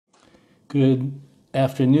Good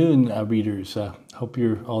afternoon, readers. Hope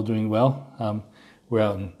you're all doing well. We're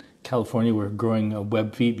out in California. We're growing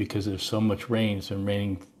web feet because there's so much rain. It's been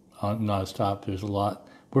raining nonstop. There's a lot.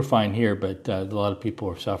 We're fine here, but a lot of people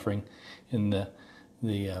are suffering in the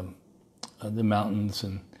mountains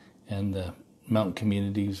and the mountain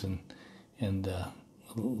communities and a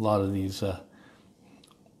lot of these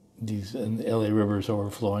LA rivers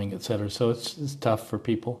overflowing, etc. So it's tough for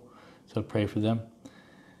people. So pray for them.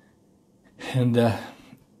 And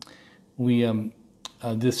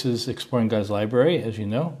this is Exploring God's Library, as you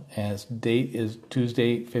know. As date is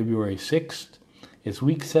Tuesday, February 6th. It's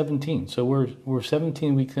week 17, so we're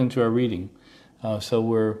 17 weeks into our reading. So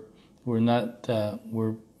we're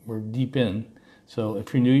deep in. So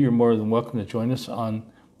if you're new, you're more than welcome to join us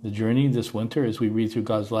on the journey this winter as we read through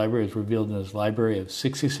God's library, as revealed in His library of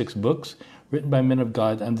 66 books written by men of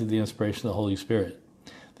God under the inspiration of the Holy Spirit.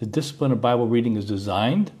 The discipline of Bible reading is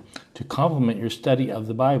designed to complement your study of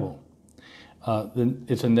the Bible.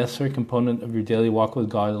 It's a necessary component of your daily walk with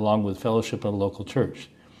God, along with fellowship in a local church.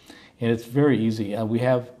 And it's very easy. We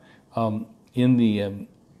have in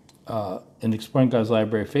Exploring God's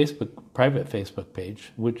Library private Facebook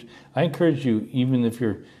page, which I encourage you, even if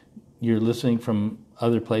you're listening from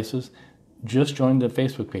other places, just join the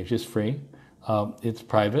Facebook page. It's free. It's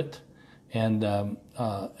private. And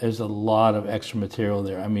there's a lot of extra material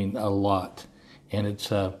there. I mean, a lot. And it's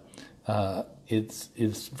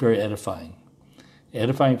very edifying.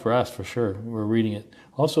 Edifying for us, for sure. We're reading it.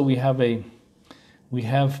 Also, we have a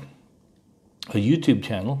YouTube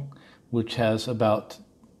channel which has about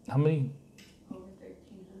how many?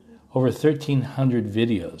 Over 1,300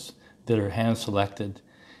 videos that are hand selected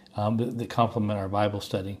that complement our Bible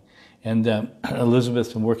study. And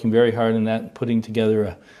Elizabeth's been working very hard on that, putting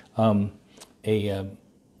together an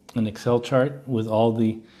Excel chart with all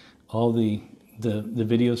the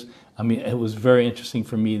videos. I mean, it was very interesting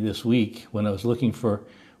for me this week when I was looking for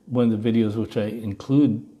one of the videos which I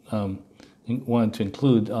wanted to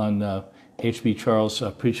include on H.B. Charles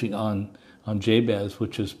preaching on Jabez,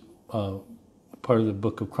 which is part of the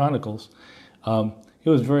book of Chronicles. It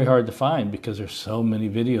was very hard to find because there's so many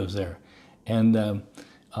videos there, and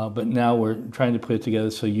but now we're trying to put it together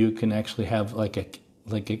so you can actually have like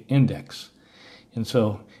an index. And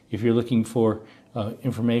so if you're looking for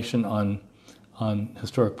information on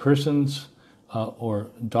historic persons or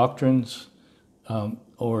doctrines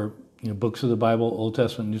or books of the Bible, Old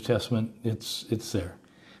Testament, New Testament, it's there.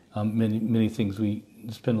 Many things. We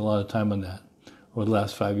spend a lot of time on that over the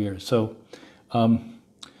last 5 years. So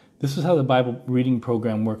this is how the Bible reading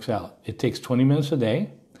program works out. It takes 20 minutes a day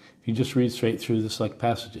if you just read straight through the select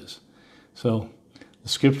passages. So the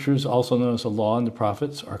scriptures, also known as the Law and the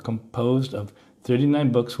Prophets, are composed of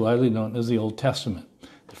 39 books widely known as the Old Testament.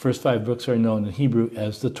 The first 5 books are known in Hebrew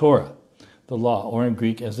as the Torah, the Law, or in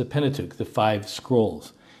Greek as the Pentateuch, the 5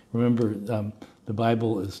 scrolls. Remember, the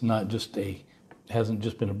Bible is not just hasn't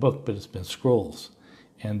just been a book, but it's been scrolls,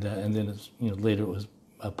 and then it's later it was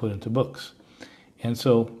put into books. And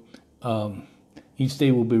so each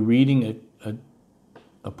day we'll be reading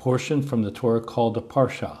a portion from the Torah called a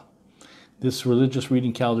parsha. This religious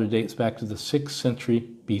reading calendar dates back to the 6th century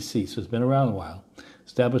BC, so it's been around a while,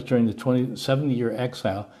 established during the 70-year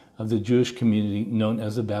exile of the Jewish community known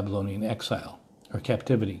as the Babylonian exile, or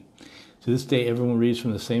captivity. To this day, everyone reads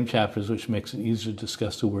from the same chapters, which makes it easier to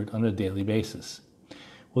discuss the word on a daily basis.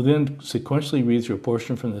 We'll then sequentially read through a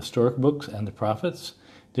portion from the historic books and the prophets.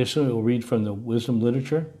 Additionally, we'll read from the wisdom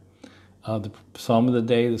literature, the Psalm of the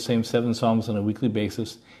day, the same 7 Psalms on a weekly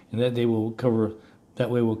basis, and that way we'll cover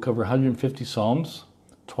 150 Psalms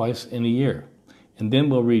twice in a year. And then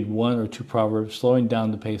we'll read 1 or 2 Proverbs, slowing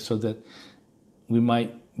down the pace so that we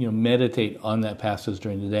might meditate on that passage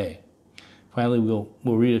during the day. Finally,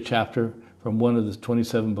 we'll read a chapter from one of the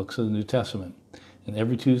 27 books of the New Testament. And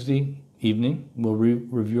every Tuesday evening, we'll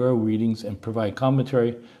review our readings and provide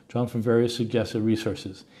commentary drawn from various suggested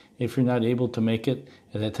resources. If you're not able to make it,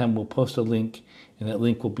 at that time we'll post a link, and that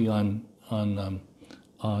link will be on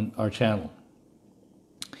our channel.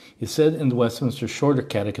 It's said in the Westminster Shorter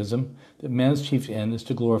Catechism that man's chief end is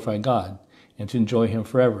to glorify God and to enjoy Him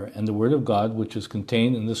forever, and the Word of God, which is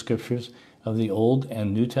contained in the Scriptures of the Old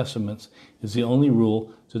and New Testaments, is the only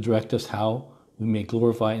rule to direct us how we may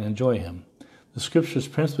glorify and enjoy Him. The Scriptures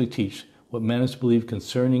principally teach what man is to believe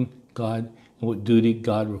concerning God and what duty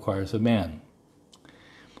God requires of man.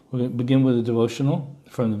 We're going to begin with a devotional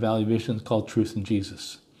from the Valley Vision called Truth in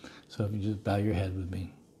Jesus. So if you just bow your head with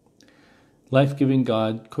me. Life-giving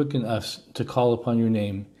God, quicken us to call upon your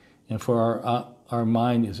name, and for our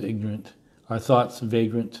mind is ignorant, our thoughts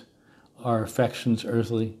vagrant, our affections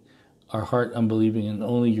earthly, our heart unbelieving, and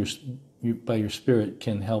only you, by your Spirit,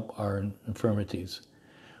 can help our infirmities.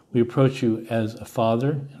 We approach you as a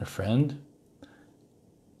father and a friend,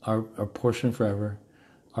 our portion forever,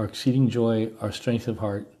 our exceeding joy, our strength of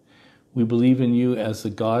heart. We believe in you as the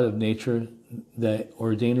God of nature, the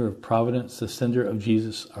ordainer of providence, the sender of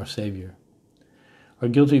Jesus, our Savior. Our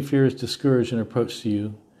guilty fear is discouraged in approach to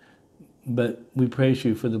you, but we praise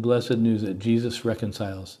you for the blessed news that Jesus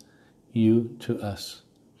reconciles you to us.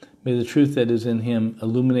 May the truth that is in him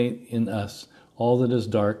illuminate in us all that is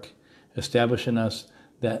dark, establish in us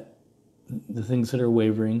that the things that are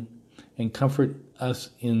wavering, and comfort us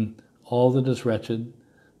in all that is wretched,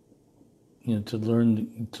 to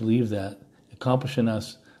learn to leave that, accomplish in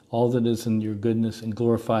us all that is in your goodness, and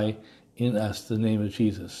glorify in us the name of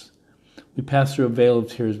Jesus. We pass through a veil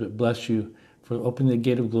of tears, but bless you for opening the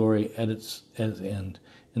gate of glory at its end.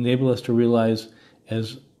 Enable us to realize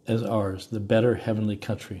as ours the better heavenly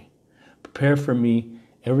country. Prepare for me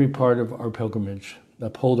every part of our pilgrimage.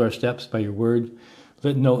 Uphold our steps by your word.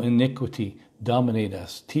 Let no iniquity dominate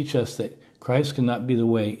us. Teach us that Christ cannot be the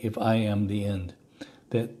way if I am the end,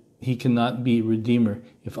 that he cannot be Redeemer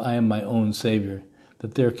if I am my own Savior,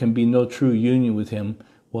 that there can be no true union with him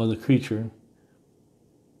while the creature,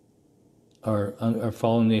 our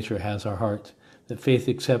fallen nature, has our heart, that faith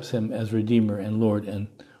accepts him as Redeemer and Lord,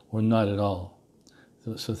 or not at all.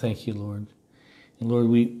 So thank you, Lord. And Lord,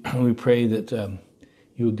 we pray that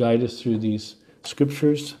you would guide us through these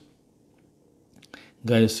scriptures,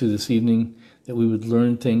 guide us through this evening, that we would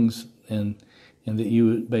learn things, and that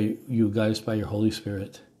you would guide us by your Holy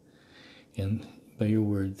Spirit and by your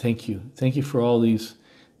word. Thank you. Thank you for all these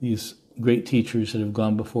great teachers that have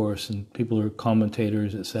gone before us, and people who are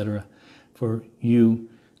commentators, etc., for you,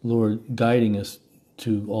 Lord, guiding us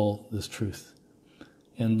to all this truth.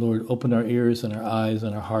 And Lord, open our ears and our eyes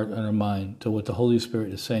and our heart and our mind to what the Holy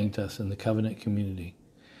Spirit is saying to us in the covenant community.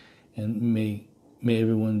 And may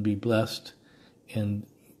everyone be blessed, and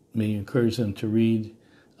may you encourage them to read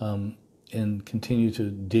and continue to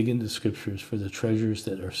dig into scriptures for the treasures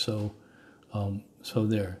that are so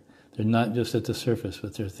there. They're not just at the surface,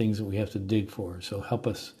 but they're things that we have to dig for. So help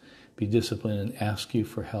us be disciplined and ask you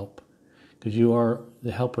for help, because you are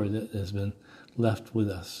the helper that has been left with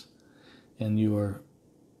us. And you're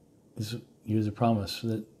the promise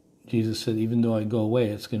that Jesus said, even though I go away,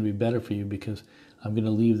 it's going to be better for you, because I'm going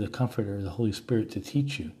to leave the Comforter, the Holy Spirit, to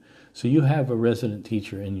teach you. So you have a resident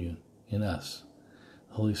teacher in you, in us,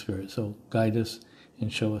 the Holy Spirit. So guide us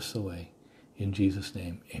and show us the way. In Jesus'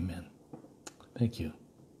 name, amen. Thank you.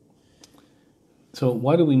 So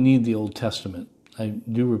why do we need the Old Testament? I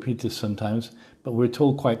do repeat this sometimes, but we're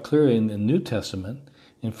told quite clearly in the New Testament,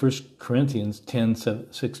 in 1 Corinthians 10,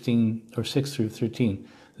 16, or 6 through 13,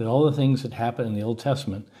 that all the things that happened in the Old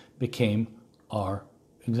Testament became our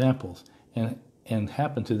examples, and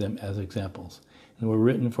happened to them as examples, and were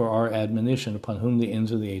written for our admonition, upon whom the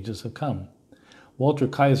ends of the ages have come. Walter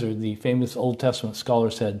Kaiser, the famous Old Testament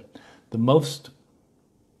scholar, said, the most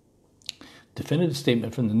definitive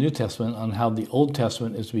statement from the New Testament on how the Old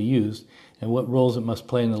Testament is to be used and what roles it must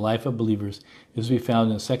play in the life of believers is to be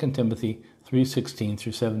found in 2 Timothy 3:16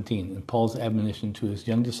 through 17, in Paul's admonition to his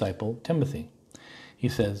young disciple, Timothy. He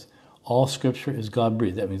says, all Scripture is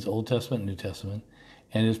God-breathed, that means Old Testament and New Testament,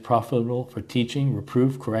 and is profitable for teaching,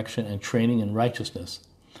 reproof, correction, and training in righteousness,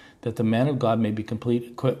 that the man of God may be complete,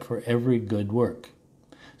 equipped for every good work.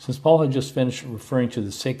 Since Paul had just finished referring to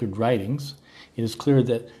the sacred writings, it is clear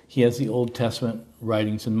that he has the Old Testament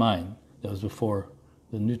writings in mind. That was before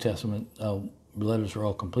the New Testament letters were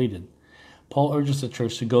all completed. Paul urges the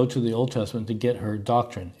church to go to the Old Testament to get her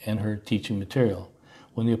doctrine and her teaching material.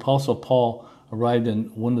 When the Apostle Paul arrived in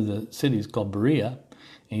one of the cities called Berea,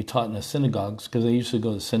 and he taught in the synagogues, because they used to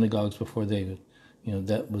go to synagogues before they would,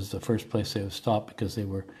 that was the first place they would stop, because they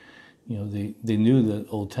were, they knew the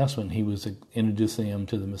Old Testament. He was introducing them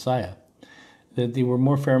to the Messiah. That they were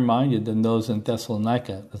more fair-minded than those in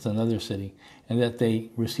Thessalonica, that's another city, and that they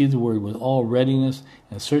received the word with all readiness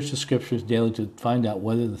and searched the Scriptures daily to find out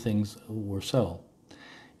whether the things were so.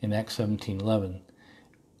 In Acts 17:11.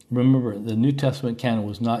 Remember, the New Testament canon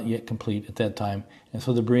was not yet complete at that time, and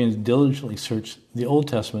so the Bereans diligently searched the Old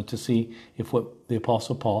Testament to see if what the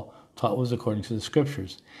Apostle Paul taught was according to the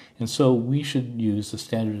Scriptures. And so we should use the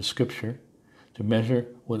standard of Scripture to measure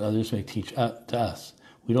what others may teach to us.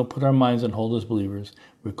 We don't put our minds on hold as believers.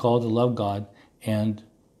 We're called to love God, and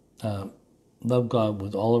love God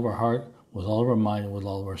with all of our heart, with all of our mind, and with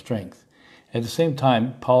all of our strength. At the same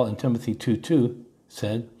time, Paul in Timothy 2:2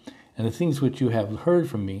 said, and the things which you have heard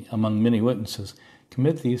from me among many witnesses,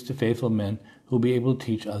 commit these to faithful men who will be able to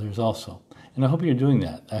teach others also. And I hope you're doing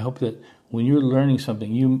that. I hope that when you're learning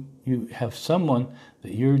something, you have someone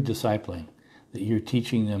that you're discipling, that you're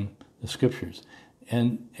teaching them the scriptures,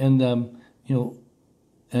 and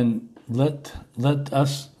let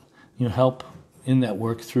us help in that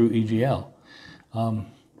work through EGL,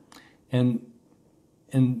 and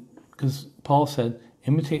because Paul said,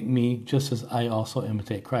 imitate me just as I also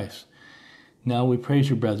imitate Christ. Now we praise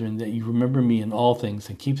you, brethren, that you remember me in all things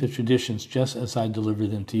and keep the traditions just as I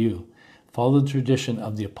delivered them to you. Follow the tradition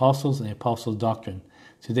of the apostles and the apostles' doctrine.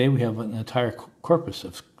 Today we have an entire corpus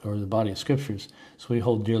or the body of scriptures, so we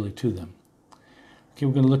hold dearly to them. Okay,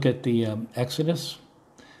 we're going to look at the Exodus,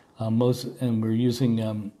 Moses, and we're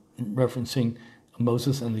using referencing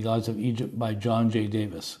Moses and the Gods of Egypt by John J.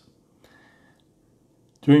 Davis.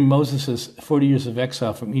 During Moses' 40 years of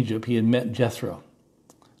exile from Egypt, he had met Jethro,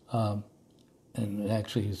 and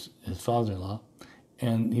actually his father-in-law,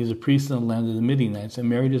 and he was a priest in the land of the Midianites, and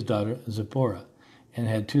married his daughter Zipporah, and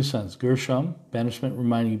had 2 sons, Gershom, banishment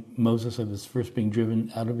reminding Moses of his first being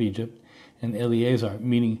driven out of Egypt, and Eleazar,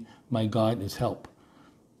 meaning my God is help,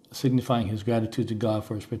 signifying his gratitude to God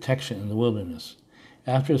for his protection in the wilderness.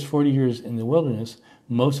 After his 40 years in the wilderness,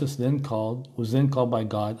 Moses was then called by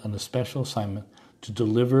God on a special assignment to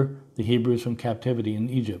deliver the Hebrews from captivity in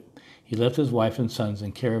Egypt. He left his wife and sons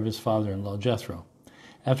in care of his father-in-law Jethro.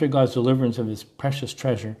 After God's deliverance of his precious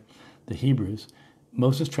treasure, the Hebrews,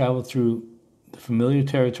 Moses traveled through the familiar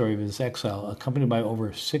territory of his exile, accompanied by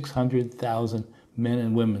over 600,000 men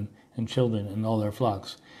and women and children and all their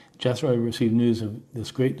flocks. Jethro received news of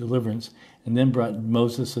this great deliverance and then brought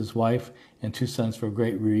Moses' wife and 2 sons for a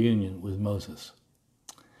great reunion with Moses.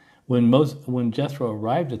 When Jethro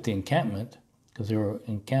arrived at the encampment, because they were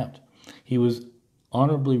encamped, he was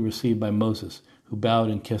honorably received by Moses, who bowed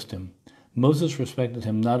and kissed him. Moses respected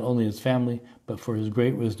him not only as family, but for his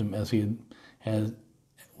great wisdom, as he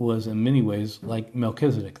was in many ways like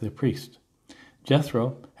Melchizedek, the priest.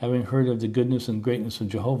 Jethro, having heard of the goodness and greatness of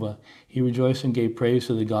Jehovah, he rejoiced and gave praise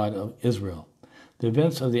to the God of Israel. The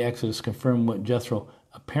events of the Exodus confirm what Jethro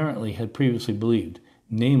apparently had previously believed,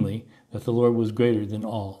 namely, that the Lord was greater than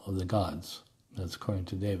all of the gods. That's according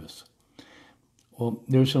to Davis. Well,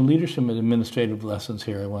 there's some leadership and administrative lessons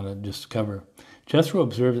here I want to just cover. Jethro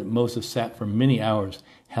observed that Moses sat for many hours,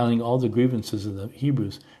 handling all the grievances of the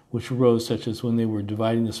Hebrews, which arose, such as when they were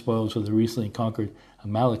dividing the spoils of the recently conquered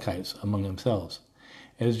Amalekites among themselves.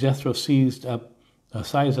 As Jethro sized up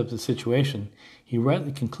the situation, he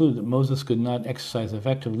rightly concluded that Moses could not exercise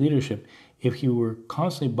effective leadership if he were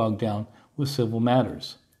constantly bogged down with civil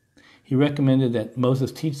matters. He recommended that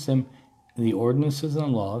Moses teach them the ordinances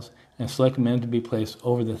and laws, and select men to be placed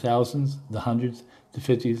over the thousands, the hundreds, the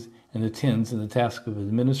fifties, and the tens in the task of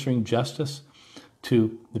administering justice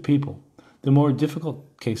to the people. The more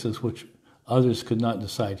difficult cases which others could not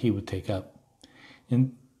decide, he would take up.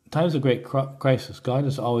 In times of great crisis, God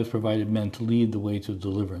has always provided men to lead the way to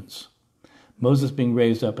deliverance. Moses, being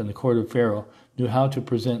raised up in the court of Pharaoh, knew how to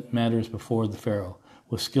present matters before the Pharaoh,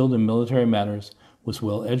 was skilled in military matters, was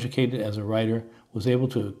well educated as a writer, was able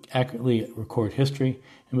to accurately record history,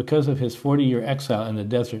 and because of his 40-year exile in the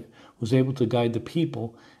desert, was able to guide the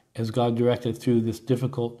people as God directed through this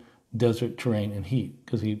difficult desert terrain and heat,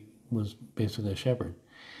 because he was basically a shepherd.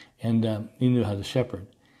 And he knew how to shepherd.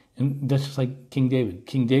 And that's just like King David.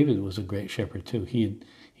 King David was a great shepherd too. He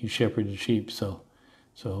shepherded sheep, so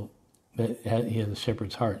he had a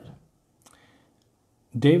shepherd's heart.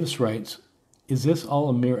 Davis writes, "Is this all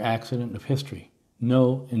a mere accident of history?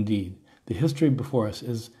 No, indeed. The history before us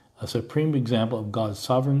is a supreme example of God's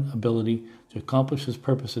sovereign ability to accomplish his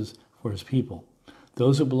purposes for his people.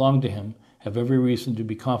 Those who belong to him have every reason to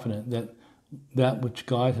be confident that that which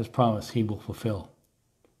God has promised he will fulfill."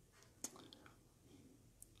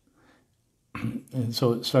 And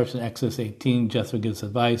so it starts in Exodus 18. Jethro gives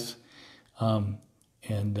advice, and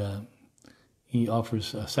he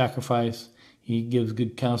offers a sacrifice. He gives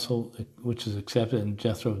good counsel, which is accepted, and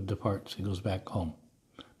Jethro departs. He goes back home,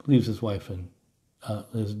 leaves his wife and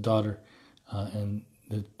his daughter and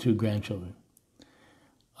the 2 grandchildren.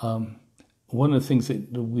 One of the things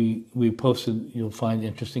that we posted, you'll find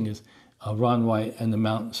interesting, is Ron Wyatt and the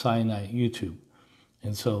Mount Sinai YouTube,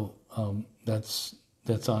 and so that's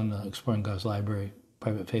on Exploring God's Library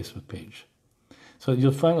private Facebook page. So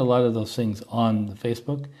you'll find a lot of those things on the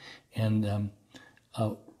Facebook and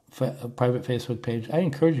a private Facebook page. I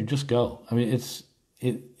encourage you, just go. I mean,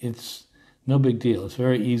 it's no big deal. It's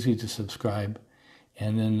very easy to subscribe,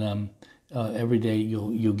 and then every day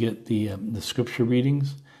you'll get the scripture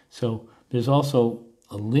readings. So there's also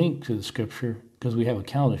a link to the scripture, because we have a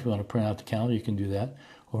calendar. If you want to print out the calendar, you can do that,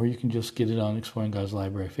 or you can just get it on Exploring God's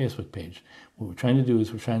Library Facebook page. What we're trying to do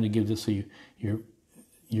is we're trying to give this so you're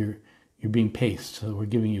being paced. So we're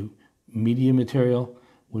giving you media material,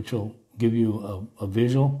 which will give you a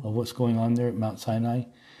visual of what's going on there at Mount Sinai.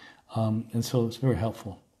 And so it's very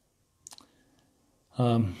helpful.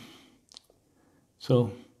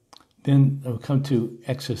 So then we'll come to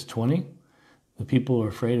Exodus 20. The people are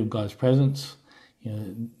afraid of God's presence.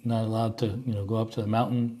 Not allowed to, go up to the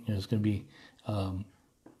mountain. It's going to be,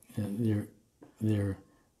 they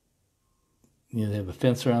have a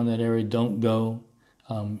fence around that area. Don't go.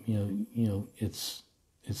 It's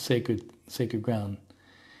sacred ground.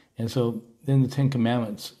 And so then the Ten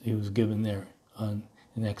Commandments he was given there in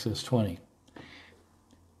Exodus 20.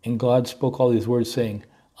 And God spoke all these words, saying,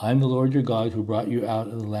 I am the Lord your God who brought you out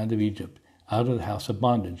of the land of Egypt, out of the house of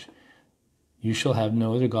bondage. You shall have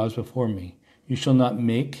no other gods before me. You shall not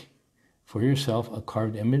make for yourself a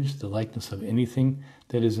carved image, the likeness of anything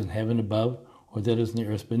that is in heaven above, or that is in the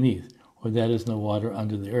earth beneath, or that is in the water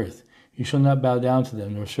under the earth. You shall not bow down to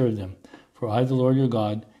them, nor serve them. For I, the Lord your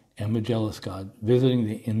God, am a jealous God, visiting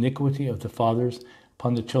the iniquity of the fathers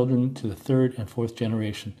upon the children to the third and fourth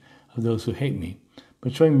generation of those who hate me,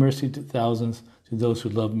 but showing mercy to thousands to those who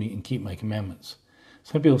love me and keep my commandments.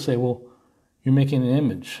 Some people say, well, you're making an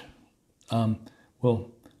image.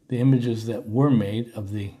 Well, the images that were made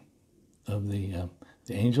of the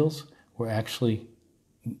angels were actually,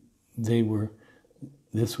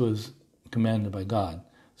 this was commanded by God.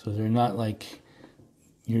 So they're not like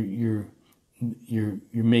you're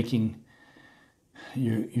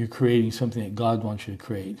creating something that God wants you to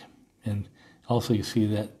create. And also you see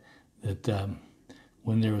that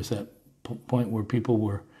when there was that point where people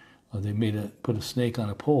were, they put a snake on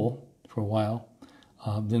a pole for a while,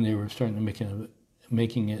 then they were starting to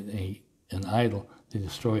making it an idol to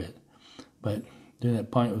destroy it. But during that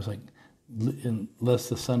point, it was like, unless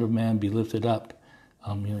the Son of Man be lifted up,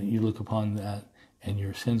 you look upon that and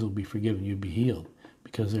your sins will be forgiven, you'd be healed,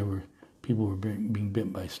 because people were being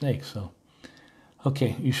bitten by snakes. So,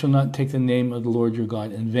 okay, you shall not take the name of the Lord your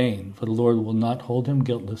God in vain, for the Lord will not hold him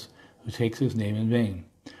guiltless who takes his name in vain.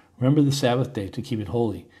 Remember the Sabbath day to keep it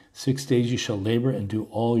holy. 6 days you shall labor and do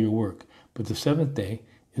all your work, but the seventh day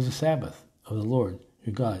is the Sabbath of the Lord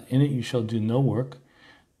your God. In it you shall do no work,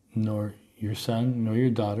 nor your son, nor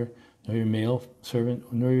your daughter, nor your male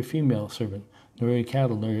servant, nor your female servant, nor your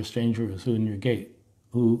cattle, nor your stranger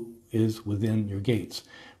who is within your gates.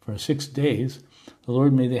 For 6 days the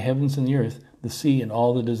Lord made the heavens and the earth, the sea and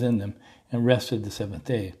all that is in them, and rested the seventh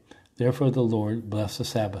day. Therefore the Lord blessed the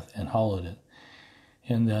Sabbath and hallowed it.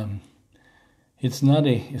 And it's not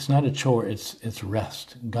a chore. It's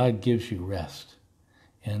rest. God gives you rest,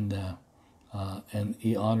 and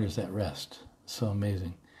He honors that rest. So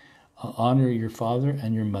amazing. Honor your father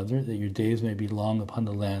and your mother, that your days may be long upon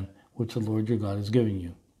the land which the Lord your God is giving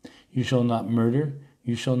you. You shall not murder.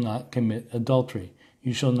 You shall not commit adultery.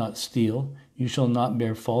 You shall not steal. You shall not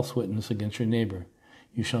bear false witness against your neighbor.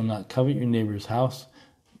 You shall not covet your neighbor's house.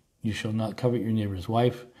 You shall not covet your neighbor's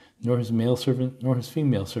wife, nor his male servant, nor his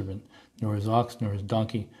female servant, nor his ox, nor his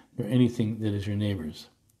donkey, nor anything that is your neighbor's.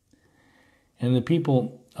 And the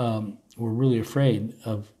people were really afraid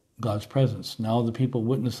of God's presence. Now the people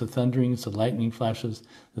witnessed the thunderings, the lightning flashes,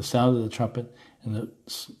 the sound of the trumpet, and the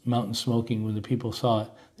mountain smoking. When the people saw it,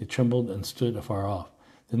 they trembled and stood afar off.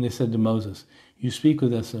 Then they said to Moses, you speak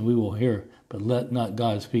with us and we will hear, but let not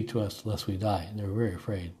God speak to us lest we die. And they were very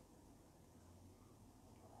afraid.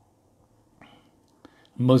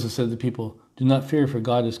 Moses said to the people, do not fear, for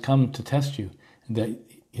God has come to test you, and that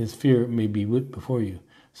his fear may be before you,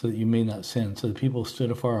 so that you may not sin. So the people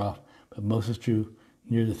stood afar off, but Moses drew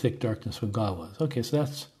near the thick darkness where God was. Okay, so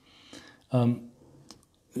that's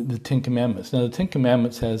the Ten Commandments. Now the Ten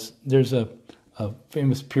Commandments there's a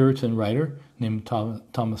famous Puritan writer named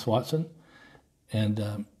Thomas Watson,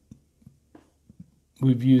 and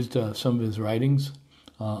we've used some of his writings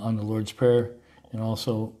on the Lord's Prayer and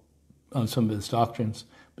also on some of his doctrines,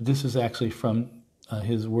 but this is actually from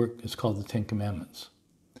his work. It's called the Ten Commandments.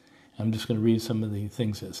 I'm just going to read some of the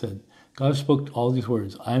things that said. God spoke all these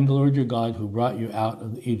words. I am the Lord your God who brought you out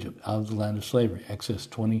of Egypt, out of the land of slavery. Exodus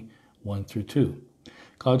 20:1-2.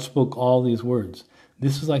 God spoke all these words.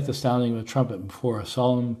 This is like the sounding of a trumpet before a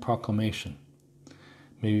solemn proclamation.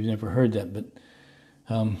 Maybe you've never heard that, but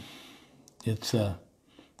it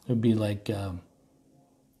would be like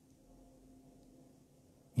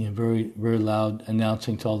very, very loud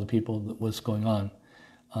announcing to all the people what's going on.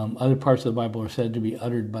 Other parts of the Bible are said to be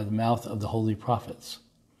uttered by the mouth of the holy prophets.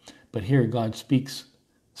 But here God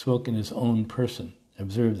spoke in his own person.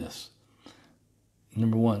 Observe this.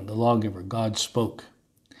 Number one, the lawgiver, God spoke.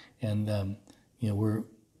 And when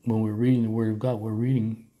we're reading the Word of God, we're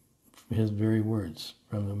reading his very words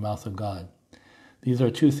from the mouth of God. These are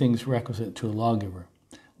two things requisite to a lawgiver.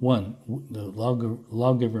 1. The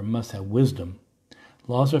lawgiver must have wisdom.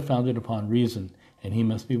 Laws are founded upon reason, and he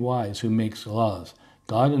must be wise who makes laws.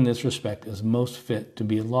 God in this respect is most fit to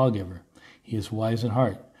be a lawgiver. He is wise in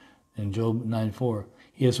heart. In Job 9:4,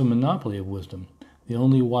 he has a monopoly of wisdom. The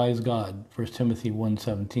only wise God, 1 Timothy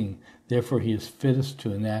 1:17. Therefore he is fittest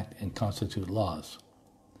to enact and constitute laws.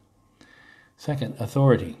 Second,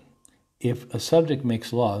 authority. If a subject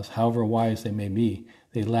makes laws, however wise they may be,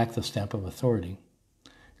 they lack the stamp of authority.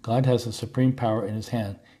 God has the supreme power in his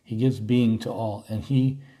hand. He gives being to all, and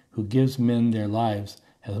he who gives men their lives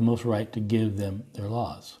has the most right to give them their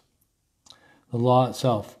laws. The law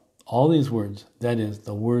itself, all these words, that is,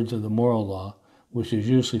 the words of the moral law, which is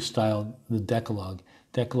usually styled the Decalogue.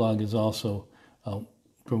 Decalogue is also, from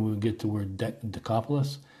where we get the word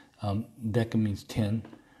Decapolis. Deca means 10.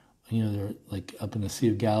 They're like up in the Sea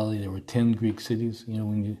of Galilee, there were 10 Greek cities.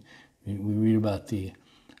 When we read about the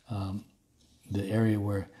area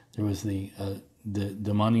where there was the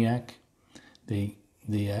demoniac, they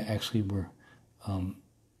actually were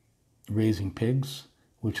raising pigs,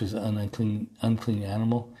 which is an unclean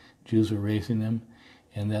animal. Jews were raising them,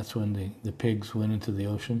 and that's when the pigs went into the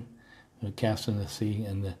ocean, cast in the sea,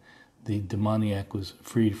 and the demoniac was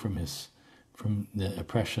freed from the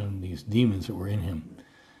oppression of these demons that were in him.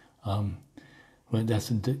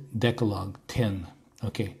 That's a Decalogue 10.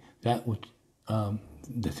 Okay, that which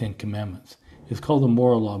the 10 Commandments. It's called the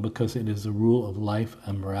moral law because it is the rule of life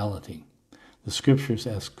and morality. The Scriptures,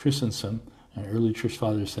 as Christensen, an early church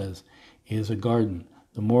father, says, is a garden.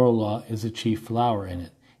 The moral law is the chief flower in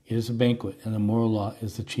it. It is a banquet, and the moral law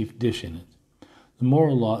is the chief dish in it. The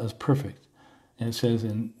moral law is perfect, and it says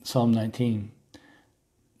in Psalm 19,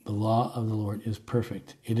 the law of the Lord is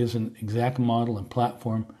perfect. It is an exact model and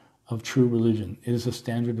platform of true religion. It is a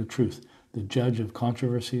standard of truth, the judge of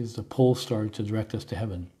controversies, the pole star to direct us to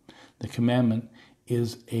heaven. The commandment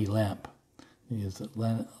is a lamp. It is a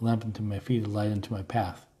lamp unto my feet, a light unto my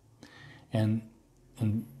path. And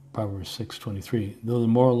in Proverbs 6:23, though the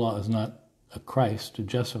moral law is not a Christ to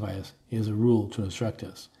justify us, it is a rule to instruct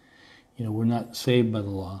us. We're not saved by the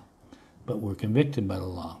law, but we're convicted by the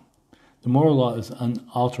law. The moral law is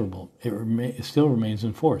unalterable. It still remains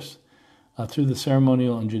in force. Through the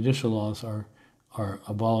ceremonial and judicial laws are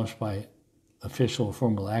abolished by official or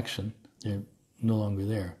formal action. They're no longer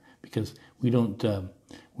there because we're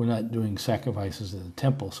not doing sacrifices in the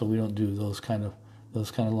temple, so we don't do those kind of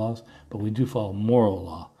laws. But we do follow moral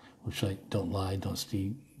law, which like don't lie, don't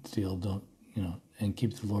steal, don't and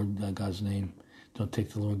keep the Lord God's name. Don't take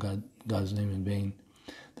the Lord God's name in vain.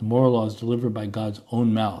 The moral law is delivered by God's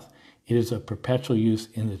own mouth. It is of perpetual use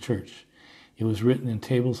in the church. It was written in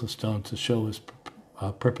tables of stone to show its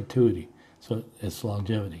perpetuity, so its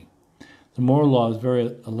longevity. The moral law is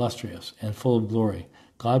very illustrious and full of glory.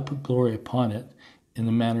 God put glory upon it in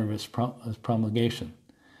the manner of its promulgation.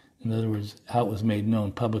 In other words, how it was made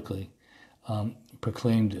known publicly,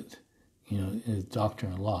 proclaimed it, in its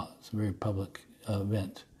doctrine and law. It's a very public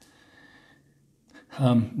event.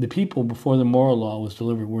 The people, before the moral law was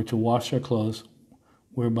delivered, were to wash their clothes,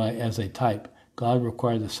 whereby, as a type, God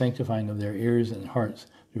required the sanctifying of their ears and hearts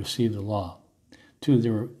to receive the law.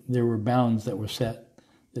 2, there were bounds that were set,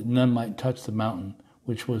 that none might touch the mountain,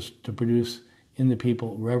 which was to produce in the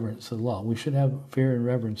people reverence of the law. We should have fear and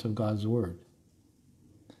reverence of God's word.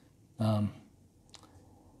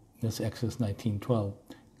 That's Exodus 19:12.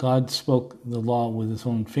 God spoke the law with his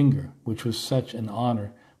own finger, which was such an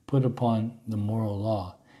honor put upon the moral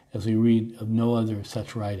law, as we read of no other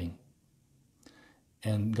such writing.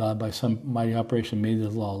 And God, by some mighty operation, made the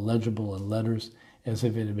law legible in letters as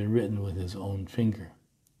if it had been written with his own finger.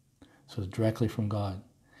 So it's directly from God.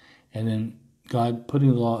 And then God putting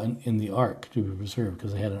the law in the ark to be preserved,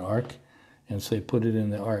 because they had an ark, and so they put it in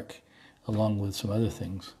the ark along with some other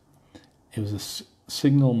things. It was a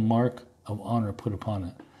signal mark of honor put upon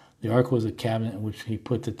it. The ark was a cabinet in which he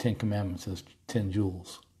put the 10 Commandments as 10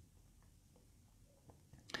 jewels.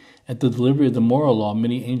 At the delivery of the moral law,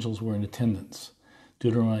 many angels were in attendance.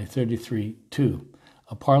 Deuteronomy 33:2.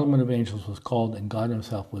 A parliament of angels was called, and God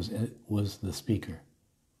himself was the speaker.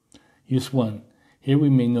 Use 1. Here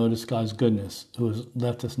we may notice God's goodness, who has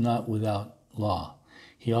left us not without law.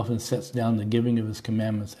 He often sets down the giving of his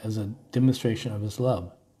commandments as a demonstration of his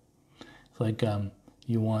love. It's like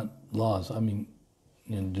you want laws. I mean,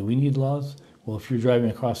 do we need laws? Well, if you're driving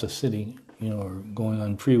across a city, or going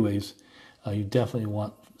on freeways, you definitely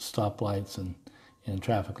want stoplights and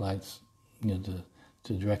traffic lights,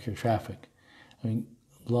 to direct your traffic. I mean,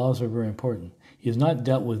 laws are very important. He has not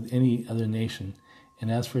dealt with any other nation, and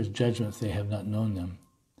as for his judgments, they have not known them.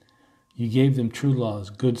 You gave them true laws,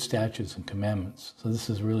 good statutes, and commandments. So this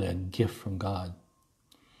is really a gift from God.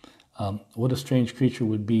 What a strange creature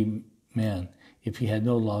would be man if he had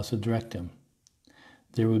no laws to direct him.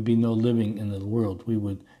 There would be no living in the world. We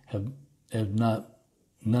would have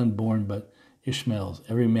none born but Ishmaels.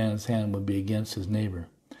 Every man's hand would be against his neighbor.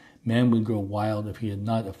 Man would grow wild if he had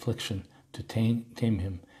not affliction to tame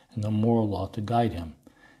him and no moral law to guide him.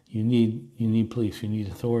 You need police. You need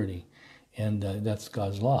authority, and that's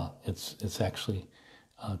God's law. It's actually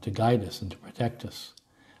to guide us and to protect us.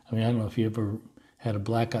 I mean, I don't know if you ever had a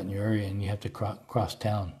blackout in your area and you have to cross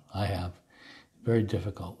town. I have. Very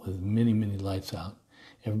difficult with many, many lights out.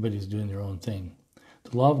 Everybody's doing their own thing.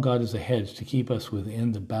 The law of God is a hedge to keep us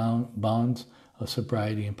within the bonds of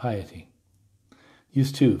sobriety and piety.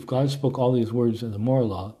 Use 2. If God spoke all these words of the moral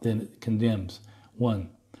law, then it condemns. 1.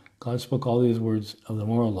 God spoke all these words of the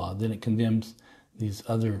moral law, then it condemns these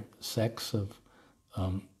other sects of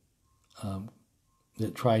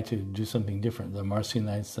that try to do something different. The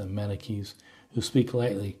Marcionites, the Manichees, who speak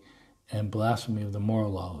lightly and blasphemy of the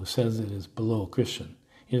moral law, who says it is below Christian.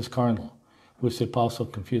 It is carnal, which the apostle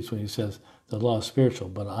confutes when he says, the law is spiritual,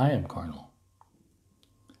 but I am carnal.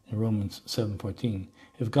 In Romans 7:14.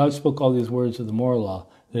 If God spoke all these words of the moral law,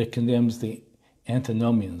 then it condemns the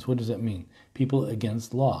antinomians. What does that mean? People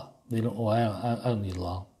against law. They don't, I don't need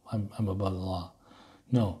law. I'm above the law.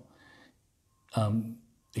 No.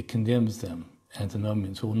 It condemns them,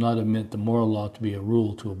 antinomians, who will not admit the moral law to be a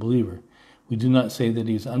rule to a believer. We do not say that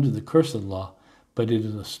he is under the curse of the law, but it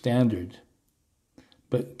is a standard,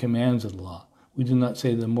 but commands of the law. We do not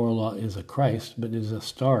say that the moral law is a Christ, but it is a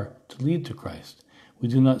star to lead to Christ. We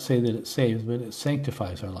do not say that it saves, but it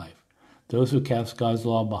sanctifies our life. Those who cast God's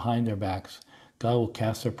law behind their backs, God will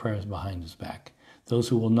cast their prayers behind his back. Those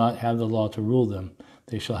who will not have the law to rule them,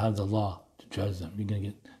 they shall have the law to judge them. You're going to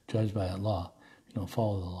get judged by that law if you don't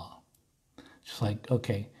follow the law. Just like,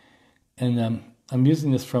 okay. And I'm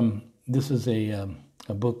using this from, this is a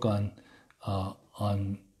book on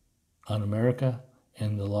America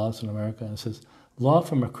and the laws in America. And it says, law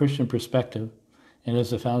from a Christian perspective, and as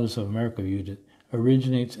the founders of America viewed it,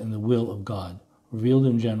 originates in the will of God, revealed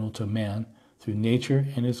in general to man through nature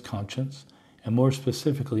and his conscience, and more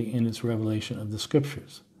specifically in its revelation of the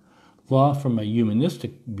Scriptures. Law from a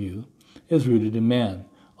humanistic view is rooted in man,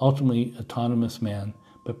 ultimately autonomous man,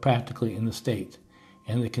 but practically in the state,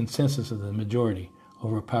 and the consensus of the majority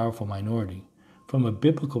over a powerful minority. From a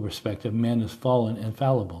biblical perspective, man is fallen and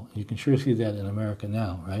fallible. You can sure see that in America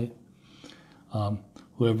now, right?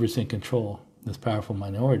 Whoever's in control, this powerful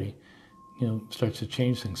minority, starts to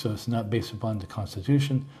change things. So it's not based upon the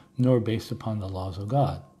Constitution, nor based upon the laws of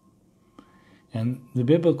God. And the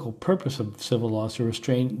biblical purpose of civil law is to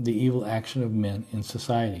restrain the evil action of men in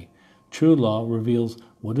society. True law reveals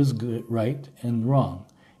what is good, right, and wrong,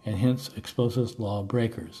 and hence exposes law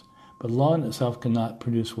breakers. But law in itself cannot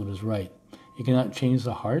produce what is right. It cannot change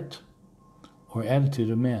the heart or attitude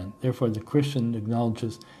of man. Therefore, the Christian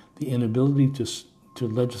acknowledges the inability to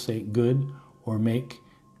legislate good or make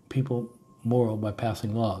people moral by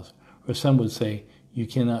passing laws. Or some would say, you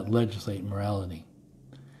cannot legislate morality.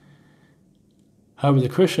 However, the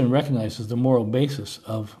Christian recognizes the moral basis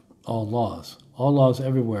of all laws. All laws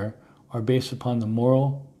everywhere are based upon the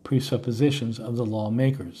moral presuppositions of the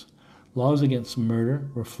lawmakers. Laws against murder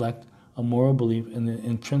reflect a moral belief in the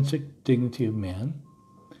intrinsic dignity of man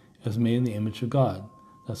as made in the image of God.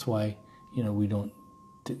 That's why, we don't,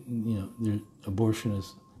 abortion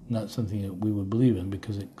is not something that we would believe in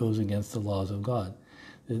because it goes against the laws of God.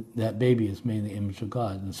 That baby is made in the image of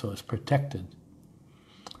God, and so it's protected.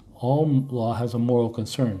 All law has a moral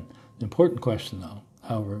concern. The important question, though,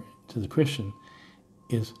 however, to the Christian,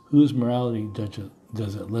 is whose morality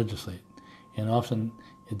does it legislate? And often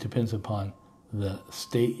it depends upon the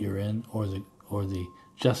state you're in or the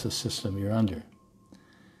justice system you're under.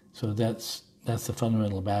 So that's the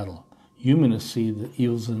fundamental battle. Humanists see the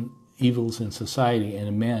evils in society and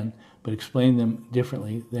in man, but explain them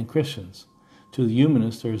differently than Christians. To the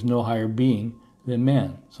humanist, there is no higher being than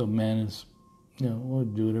man. So man is, will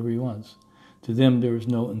do whatever he wants. To them, there is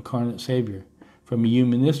no incarnate Savior. From a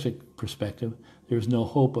humanistic perspective, there is no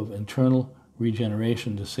hope of internal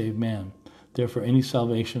regeneration to save man. Therefore, any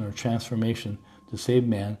salvation or transformation to save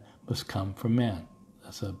man must come from man.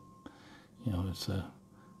 That's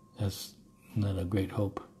that's not a great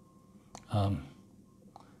hope.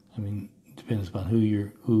 It depends upon who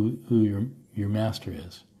your master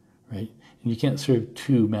is, right? And you can't serve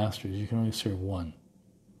two masters. You can only serve one.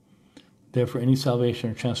 Therefore, any salvation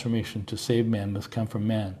or transformation to save man must come from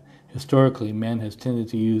man. Historically, man has tended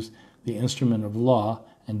to use the instrument of law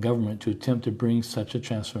and government to attempt to bring such a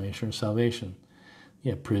transformation or salvation.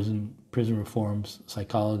 Prison reforms,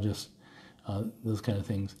 psychologists, those kind of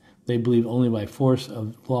things. They believe only by force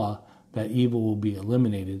of law that evil will be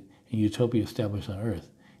eliminated and utopia established on earth.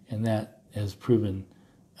 And that has proven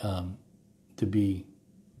to be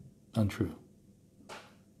untrue.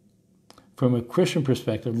 From a Christian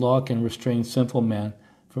perspective, law can restrain sinful man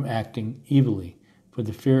from acting evilly for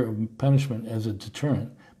the fear of punishment as a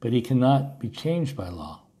deterrent, but he cannot be changed by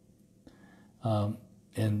law.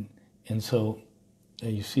 And so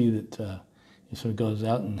you see that if someone goes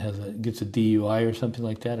out and gets a DUI or something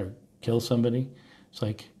like that, or kills somebody, it's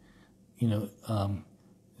like,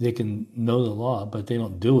 they can know the law, but they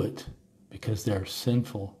don't do it because their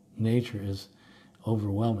sinful nature is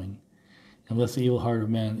overwhelming. Unless the evil heart of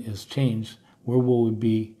man is changed, where will we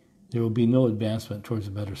be? There will be no advancement towards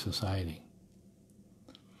a better society.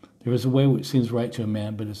 There is a way which seems right to a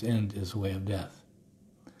man, but its end is the way of death.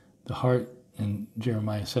 The heart, in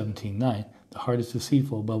Jeremiah 17:9, the heart is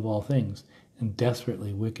deceitful above all things and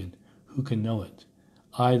desperately wicked. Who can know it?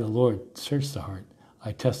 I, the Lord, search the heart.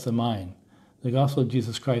 I test the mind. The gospel of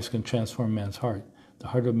Jesus Christ can transform man's heart. The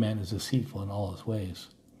heart of man is deceitful in all his ways.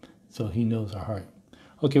 So he knows our heart.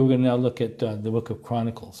 Okay, we're going to now look at the book of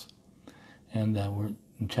Chronicles. And we're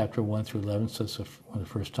in chapter 1 through 11, so it's one of the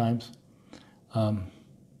first times.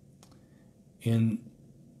 In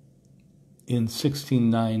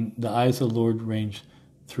 16:9, the eyes of the Lord range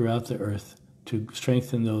throughout the earth to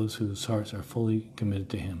strengthen those whose hearts are fully committed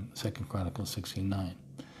to him. 2 Chronicles 16:9.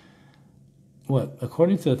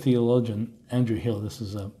 According to the theologian Andrew Hill,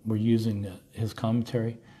 we're using his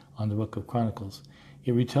commentary on the book of Chronicles.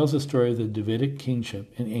 It retells the story of the Davidic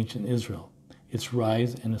kingship in ancient Israel, its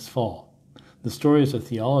rise and its fall. The story is a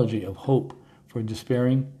theology of hope for a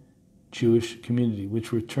despairing Jewish community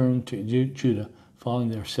which returned to Judah following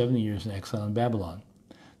their 70 years in exile in Babylon.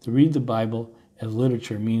 To read the Bible as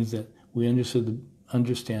literature means that we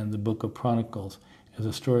understand the book of Chronicles as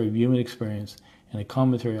a story of human experience and a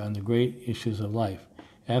commentary on the great issues of life,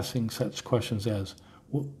 asking such questions as,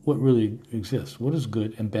 what really exists? What is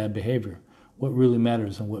good and bad behavior? What really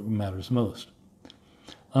matters and what matters most?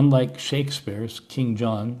 Unlike Shakespeare's King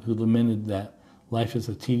John, who lamented that life is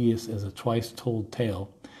as tedious as a twice-told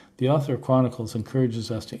tale, the author of Chronicles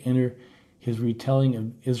encourages us to enter his retelling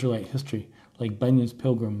of Israelite history like Bunyan's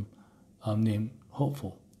pilgrim named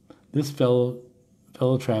Hopeful. This fellow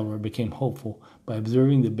traveler became hopeful by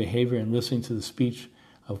observing the behavior and listening to the speech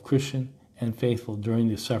of Christian and faithful during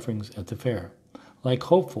the sufferings at the fair. Like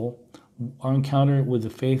Hopeful, our encounter with the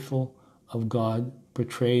faithful of God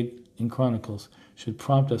portrayed in Chronicles should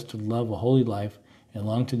prompt us to love a holy life and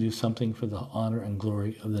long to do something for the honor and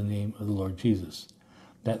glory of the name of the Lord Jesus,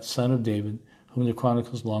 that Son of David, whom the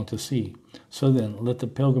Chronicles long to see. So then, let the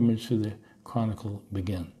pilgrimage to the Chronicle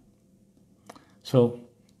begin. So,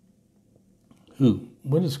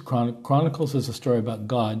 what is Chronicles? Is a story about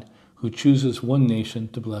God who chooses one nation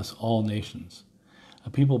to bless all nations. A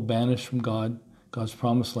people banished from God's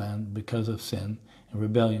promised land because of sin and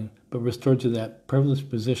rebellion, but restored to that privileged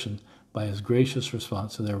position by his gracious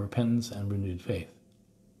response to their repentance and renewed faith.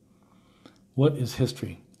 What is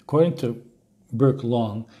history? According to Burke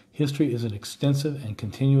Long, history is an extensive and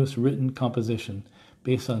continuous written composition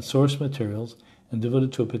based on source materials and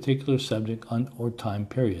devoted to a particular subject or time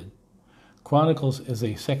period. Chronicles is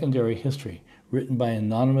a secondary history written by an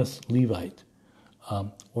anonymous Levite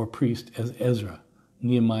or priest as Ezra,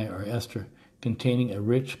 Nehemiah, or Esther, containing a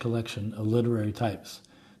rich collection of literary types,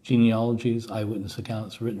 genealogies, eyewitness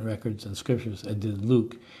accounts, written records, and scriptures, as did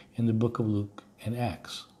Luke in the book of Luke and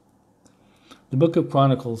Acts. The book of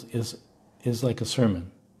Chronicles is like a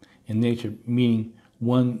sermon in nature, meaning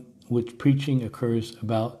one which preaching occurs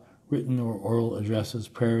about, written or oral addresses,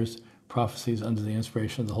 prayers, prophecies under the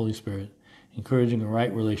inspiration of the Holy Spirit, encouraging a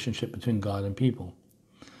right relationship between God and people.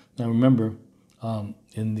 Now remember,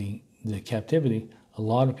 in the captivity, a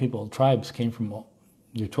lot of tribes came from,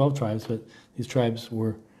 there are 12 tribes, but these tribes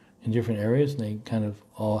were in different areas, and they kind of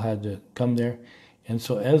all had to come there. And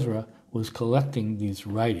so Ezra was collecting these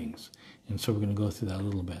writings, and so we're going to go through that a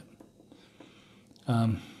little bit.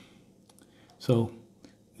 So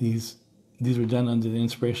these were done under the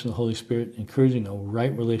inspiration of the Holy Spirit, encouraging a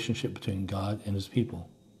right relationship between God and his people.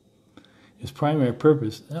 His primary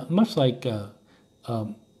purpose, much like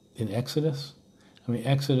in Exodus,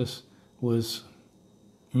 Exodus was,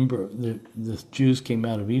 remember, the Jews came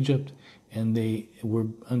out of Egypt and they were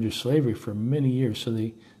under slavery for many years, so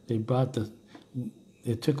they brought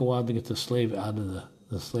it took a while to get the slave out of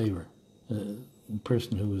the slaver, the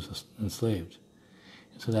person who was enslaved.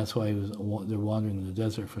 And so that's why they're wandering in the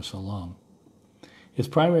desert for so long. His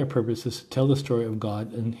primary purpose is to tell the story of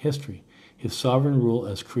God in history, his sovereign rule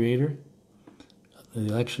as creator, the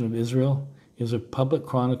election of Israel, is a public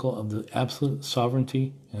chronicle of the absolute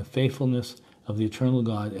sovereignty and faithfulness of the eternal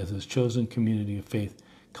God as his chosen community of faith,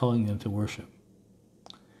 calling them to worship.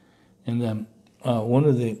 And then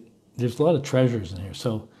there's a lot of treasures in here.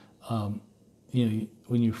 So, when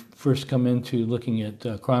you first come into looking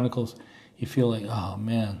at Chronicles, you feel like, oh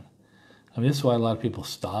man. I mean, this is why a lot of people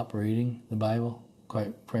stop reading the Bible,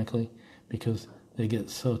 quite frankly, because they get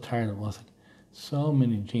so tired of it. So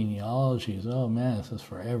many genealogies. Oh man, this is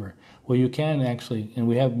forever. Well, you can actually, and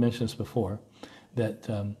we have mentioned this before, that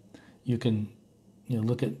you can,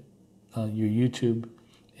 look at your YouTube,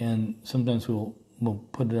 and sometimes we'll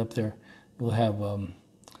put it up there. We'll have a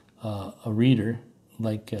reader,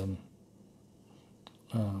 like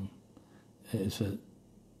it's a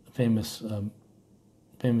famous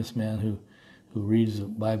man who reads the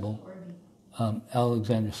Bible,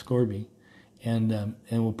 Alexander Scorby, and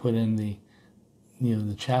we'll put in the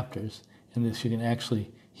chapters, and this you can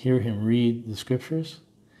actually hear him read the scriptures,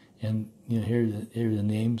 and hear the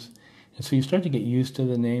names, and so you start to get used to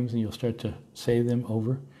the names, and you'll start to say them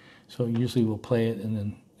over. So usually we'll play it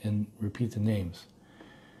and repeat the names,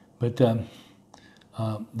 but the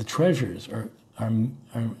treasures are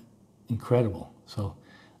incredible. So,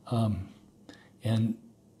 and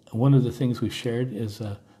one of the things we've shared is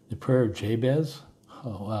the Prayer of Jabez.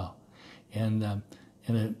 Oh wow! And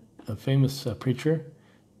a famous preacher,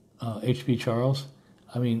 H.B. Charles.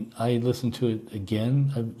 I mean, I listened to it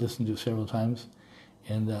again. I've listened to it several times,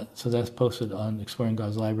 and so that's posted on Exploring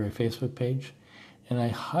God's Library Facebook page, and I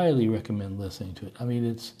highly recommend listening to it. I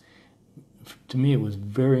mean, to me, it was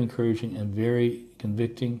very encouraging and very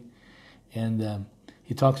convicting, and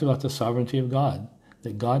he talks about the sovereignty of God,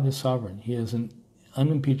 that God is sovereign. He has an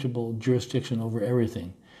unimpeachable jurisdiction over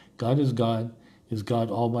everything. God is God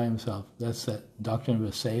all by himself. That's that doctrine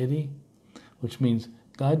of aseity, which means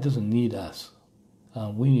God doesn't need us.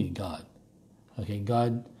 We need God. Okay,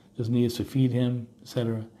 God doesn't need us to feed him,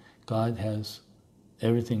 etc. God has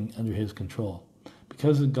everything under his control.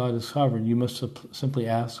 Because God is sovereign, you must simply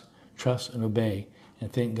ask, trust, and obey,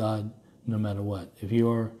 and thank God no matter what. If you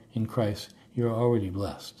are in Christ, you are already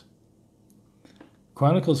blessed.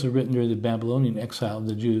 Chronicles are written during the Babylonian exile of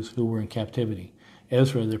the Jews who were in captivity.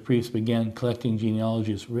 Ezra, the priest, began collecting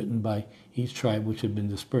genealogies written by each tribe which had been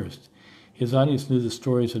dispersed. His audience knew the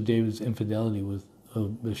stories of David's infidelity with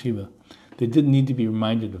Bathsheba. They didn't need to be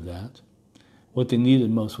reminded of that. What they needed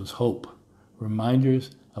most was hope,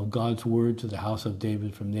 reminders of God's word to the house of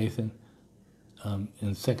David from Nathan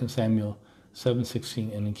in 2 Samuel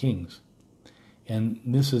 7:16 and in Kings. And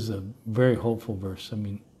this is a very hopeful verse. I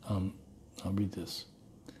mean, I'll read this.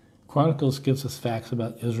 Chronicles gives us facts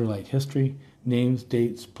about Israelite history, names,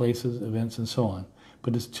 dates, places, events, and so on.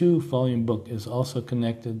 But its 2-volume book is also a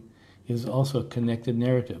connected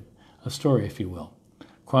narrative, a story, if you will.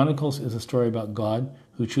 Chronicles is a story about God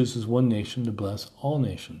who chooses one nation to bless all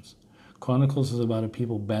nations. Chronicles is about a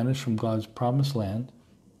people banished from God's promised land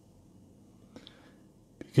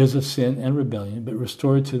because of sin and rebellion, but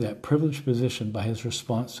restored to that privileged position by his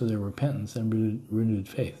response to their repentance and renewed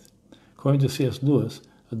faith. According to C.S. Lewis,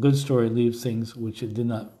 a good story leaves things where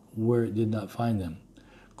it did not find them.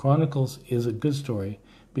 Chronicles is a good story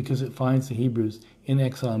because it finds the Hebrews in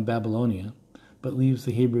exile in Babylonia, but leaves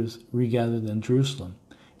the Hebrews regathered in Jerusalem,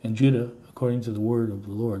 and Judah, according to the word of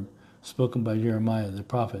the Lord, spoken by Jeremiah the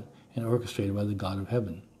prophet and orchestrated by the God of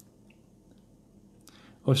heaven.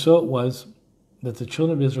 Or so it was that the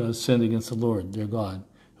children of Israel sinned against the Lord, their God,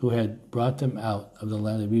 who had brought them out of the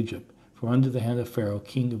land of Egypt, from under the hand of Pharaoh,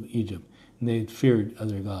 king of Egypt, and they had feared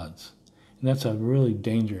other gods. And that's a really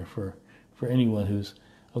danger for anyone who's,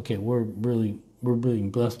 okay, we're being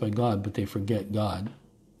blessed by God, but they forget God,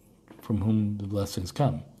 from whom the blessings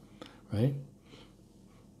come, right?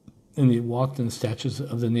 And they walked in the statutes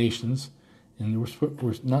of the nations, and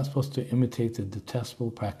we're not supposed to imitate the detestable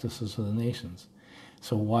practices of the nations.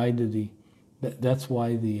 So why did that's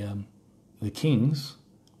why the kings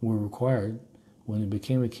were required, when they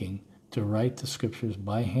became a king, to write the scriptures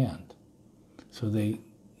by hand. So they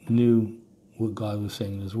knew what God was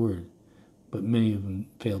saying in his word, but many of them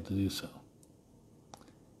failed to do so.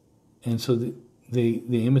 And so they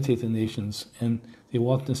imitate the nations, and they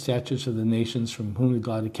walked in statutes of the nations from whom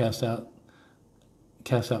God had cast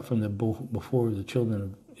out from before the children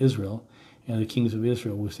of Israel and the kings of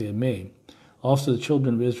Israel, which they had made. Also the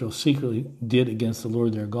children of Israel secretly did against the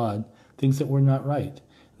Lord their God things that were not right.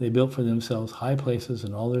 They built for themselves high places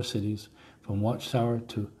in all their cities, from watchtower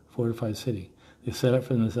to fortified city. They set up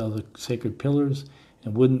for themselves sacred pillars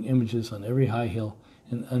and wooden images on every high hill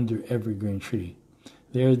and under every green tree.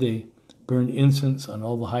 There they burned incense on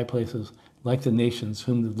all the high places, like the nations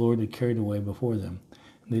whom the Lord had carried away before them.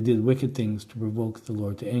 and they did wicked things to provoke the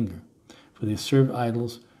Lord to anger. For they served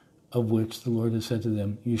idols, of which the Lord has said to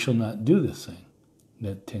them, you shall not do this thing.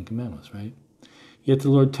 That 10 Commandments, right? Yet the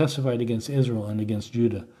Lord testified against Israel and against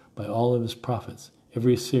Judah by all of his prophets,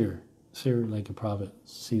 every seer like a prophet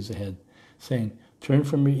sees ahead, saying, turn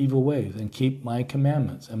from your evil ways and keep my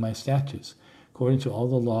commandments and my statutes, according to all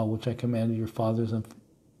the law which I commanded your fathers, and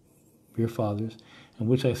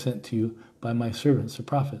which I sent to you by my servants the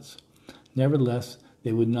prophets. Nevertheless,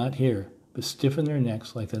 they would not hear, but stiffened their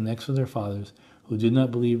necks like the necks of their fathers, who did not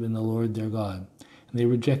believe in the Lord their God. And they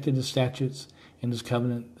rejected his statutes and his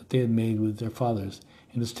covenant that they had made with their fathers,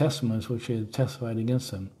 and his testimonies which he had testified against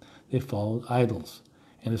them. They followed idols.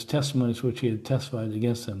 And his testimonies which he had testified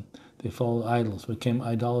against them, they followed idols, became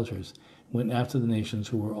idolaters, went after the nations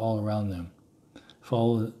who were all around them,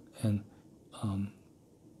 followed and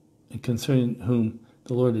concerning whom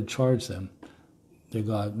the Lord had charged them, their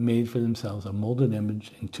God, made for themselves a molded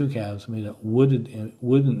image and 2 calves, made a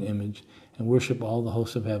wooden image, and worship all the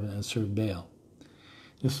hosts of heaven and serve Baal.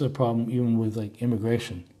 This is a problem even with like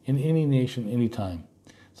immigration in any nation, any time.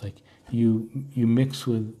 It's like you mix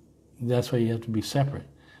with. That's why you have to be separate.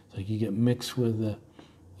 It's like you get mixed with the,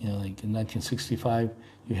 like in 1965,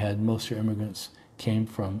 you had most of your immigrants came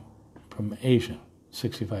from Asia,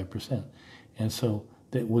 65%, and so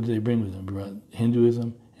what did they bring with them? They brought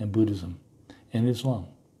Hinduism and Buddhism and Islam.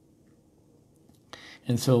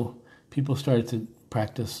 And so people started to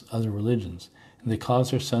practice other religions, and they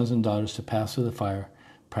caused their sons and daughters to pass through the fire,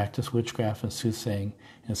 practice witchcraft and soothsaying,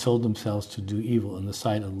 and sold themselves to do evil in the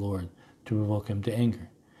sight of the Lord to provoke him to anger.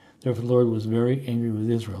 Therefore the Lord was very angry with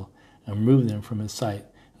Israel and removed them from his sight,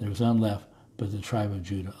 and there was none left but the tribe of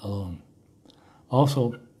Judah alone.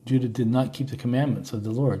 Also, Judah did not keep the commandments of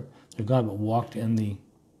the Lord their God, but walked in the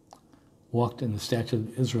statutes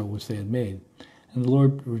of Israel which they had made. And the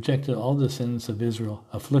Lord rejected all the descendants of Israel,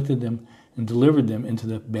 afflicted them, and delivered them into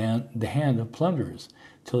the hand of plunderers,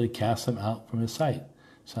 till he cast them out from his sight.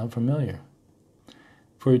 Sound familiar?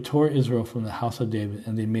 For he tore Israel from the house of David,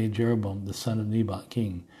 and they made Jeroboam the son of Nebat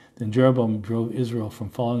king. Then Jeroboam drove Israel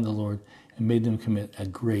from following the Lord and made them commit a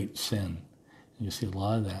great sin. And you see a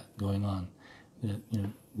lot of that going on. That,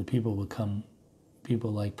 the people become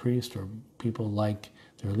people like priests or people like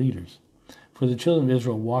their leaders. For the children of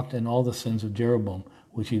Israel walked in all the sins of Jeroboam,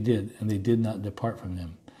 which he did, and they did not depart from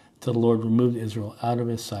them, until the Lord removed Israel out of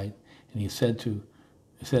his sight, and he said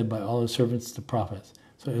by all his servants the prophets.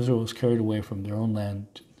 So Israel was carried away from their own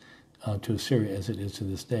land to Assyria, as it is to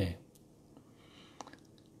this day.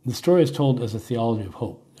 The story is told as a theology of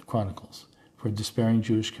hope, the Chronicles, for a despairing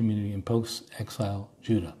Jewish community in post-exile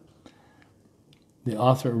Judah. The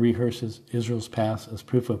author rehearses Israel's past as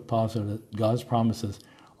proof of positive that God's promises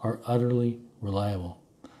are utterly reliable.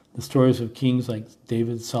 The stories of kings like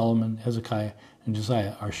David, Solomon, Hezekiah, and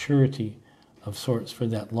Josiah are surety of sorts for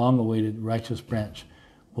that long-awaited righteous branch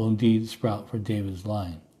will indeed sprout for David's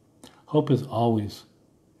line. Hope is always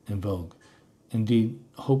in vogue. Indeed,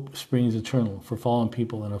 hope springs eternal for fallen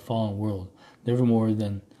people in a fallen world, never more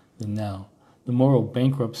than now. The moral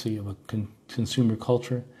bankruptcy of a consumer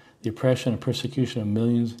culture, the oppression and persecution of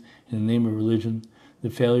millions in the name of religion, the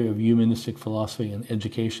failure of humanistic philosophy in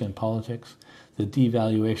education and politics, the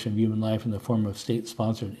devaluation of human life in the form of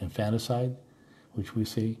state-sponsored infanticide, which we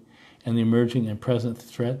see, and the emerging and present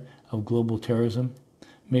threat of global terrorism,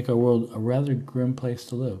 make our world a rather grim place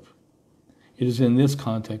to live. It is in this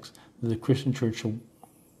context that the Christian church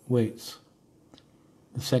waits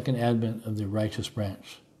the second advent of the righteous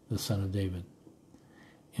branch, the Son of David.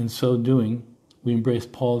 In so doing, we embrace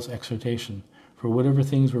Paul's exhortation, for whatever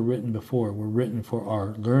things were written before were written for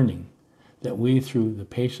our learning, that we, through the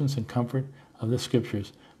patience and comfort of the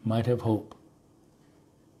Scriptures, might have hope,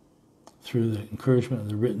 through the encouragement of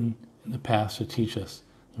the written in the past to teach us,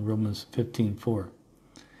 in Romans 15:4.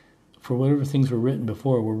 For whatever things were written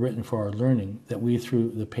before were written for our learning, that we, through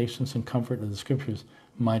the patience and comfort of the Scriptures,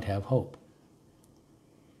 might have hope.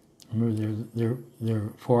 Remember, they're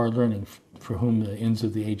for our learning, for whom the ends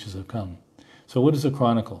of the ages have come. So what is a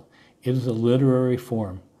chronicle? It is a literary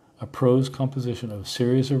form, a prose composition of a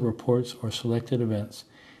series of reports or selected events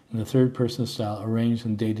in the third-person style, arranged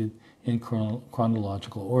and dated in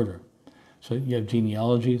chronological order. So you have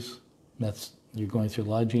genealogies. You're going through a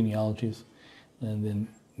lot of genealogies, and then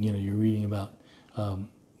you're reading about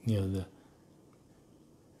the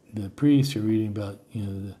priests. You're reading about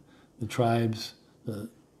the tribes,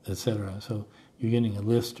 etc. So you're getting a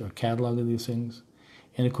list or catalog of these things,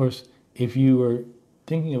 and of course, if you are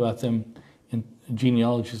thinking about them in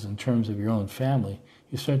genealogies in terms of your own family,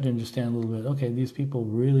 you start to understand a little bit. Okay, these people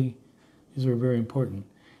these are very important,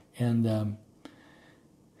 and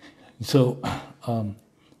so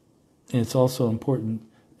it's also important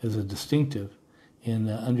as a distinctive in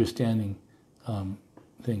understanding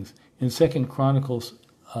things. In 2 Chronicles,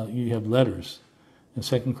 you have letters. In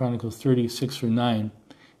 2 Chronicles 36-9,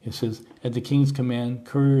 it says, "At the king's command,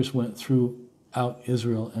 couriers went throughout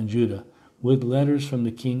Israel and Judah with letters from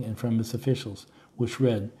the king and from his officials, which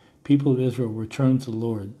read, 'People of Israel, return to the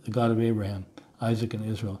Lord, the God of Abraham, Isaac, and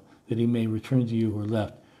Israel, that he may return to you who are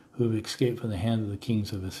left, who have escaped from the hand of the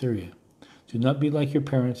kings of Assyria. Do not be like your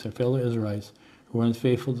parents, their fellow Israelites, who were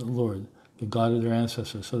unfaithful to the Lord, the God of their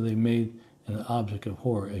ancestors, so they made an object of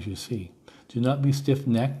horror, as you see. Do not be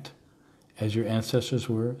stiff-necked, as your ancestors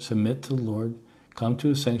were. Submit to the Lord. Come to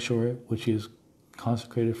his sanctuary, which he has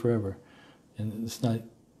consecrated forever.'" And it's not.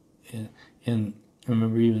 And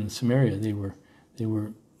remember, even in Samaria,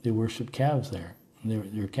 they worshipped calves there.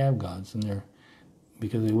 They're calf gods, and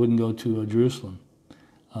because they wouldn't go to Jerusalem,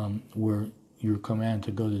 where you're commanded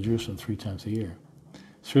to go to Jerusalem 3 times a year.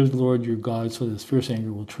 "Serve the Lord your God, so that his fierce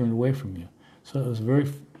anger will turn away from you." So it was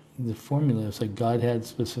the formula is like God had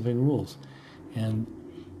specific rules. And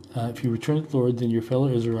if you return to the Lord, then your fellow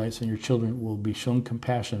Israelites and your children will be shown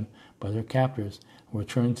compassion by their captors and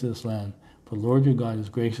return to this land. For the Lord your God is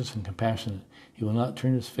gracious and compassionate. He will not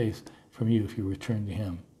turn his face from you if you return to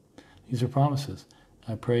him. These are promises.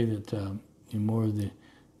 I pray that more of the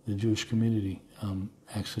Jewish community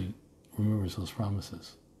actually remembers those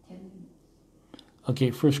promises.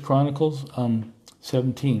 Okay, First Chronicles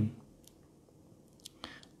 17.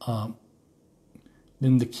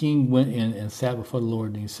 Then the king went in and sat before the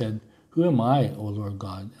Lord, and he said, "Who am I, O Lord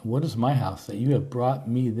God, and what is my house, that you have brought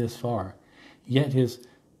me this far? Yet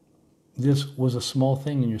this was a small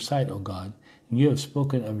thing in your sight, O God, and you have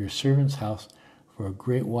spoken of your servant's house for a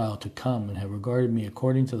great while to come, and have regarded me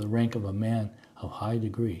according to the rank of a man of high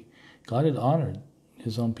degree." God had honored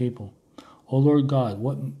his own people. "O Lord God,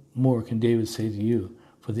 what more can David say to you?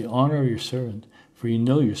 For the honor of your servant, for you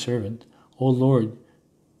know your servant, O Lord,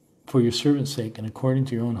 for your servant's sake, and according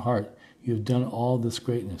to your own heart, you have done all this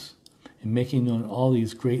greatness, in making known all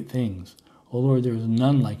these great things. O Lord, there is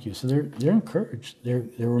none like you." So they're encouraged. They're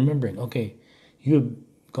remembering, okay,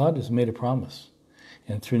 God has made a promise.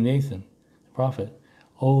 And through Nathan, the prophet,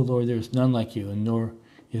 "O Lord, there is none like you, and nor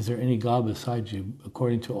is there any God beside you,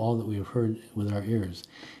 according to all that we have heard with our ears.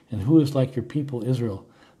 And who is like your people Israel,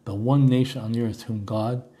 the one nation on the earth whom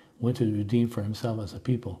God went to redeem for himself as a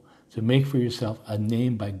people, to make for yourself a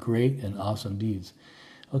name by great and awesome deeds."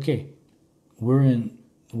 Okay, we're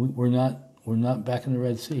not back in the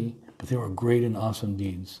Red Sea, but there were great and awesome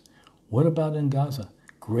deeds. What about in Gaza?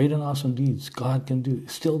 Great and awesome deeds God can do,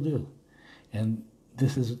 still do. And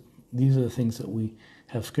these are the things that we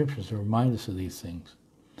have scriptures to remind us of these things.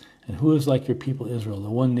 "And who is like your people Israel, the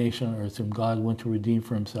one nation on earth whom God went to redeem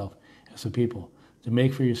for himself as a people, to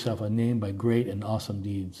make for yourself a name by great and awesome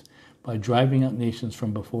deeds, by driving out nations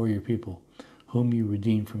from before your people, whom you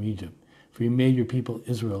redeemed from Egypt. For you made your people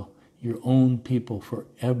Israel your own people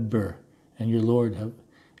forever, and you, Lord, have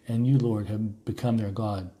become their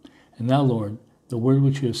God. And now, Lord, the word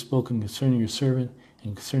which you have spoken concerning your servant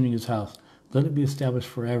and concerning his house, let it be established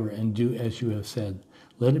forever, and do as you have said.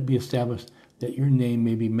 Let it be established that your name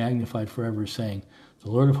may be magnified forever, saying,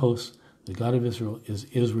 'The Lord of hosts, the God of Israel, is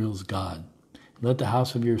Israel's God.' Let the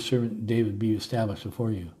house of your servant David be established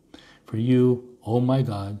before you. For you, O my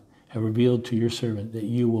God, have revealed to your servant that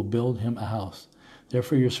you will build him a house.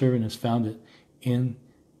 Therefore your servant has found it in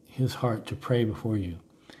his heart to pray before you.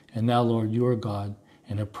 And now, Lord, you are God,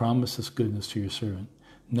 and have promised this goodness to your servant.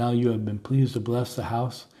 Now you have been pleased to bless the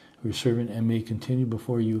house of your servant, and may continue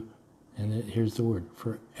before you," and here's the word,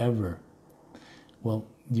 "forever." Well,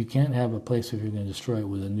 you can't have a place if you're going to destroy it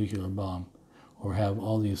with a nuclear bomb, or have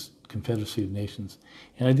all these confederacy of nations.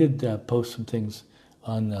 And I did post some things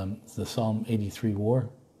on the Psalm 83 war,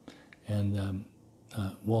 and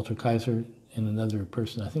Walter Kaiser and another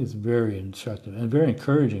person. I think it's very instructive and very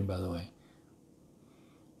encouraging, by the way.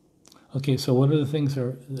 Okay, so what other things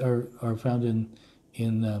are found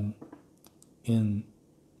in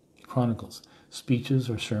Chronicles? Speeches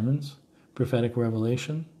or sermons, prophetic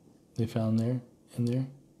revelation, they found in there.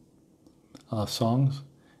 Songs,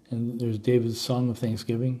 and there's David's song of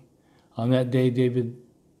thanksgiving. On that day, David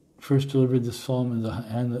first delivered this psalm in the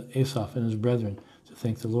hand of Asaph and his brethren to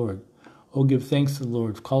thank the Lord. "Oh, give thanks to the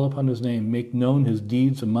Lord, call upon his name, make known his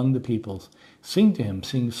deeds among the peoples. Sing to him,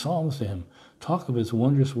 sing psalms to him, talk of his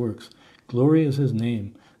wondrous works. Glory is his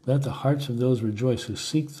name. Let the hearts of those rejoice who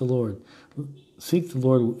seek the Lord. Seek the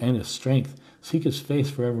Lord and his strength. Seek his face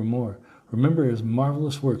forevermore. Remember his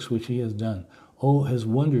marvelous works which he has done. Oh, his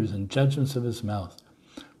wonders and judgments of his mouth."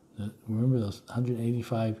 Remember those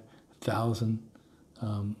 185,000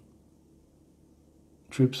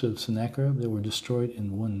 troops of Sennacherib that were destroyed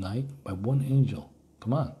in one night by one angel.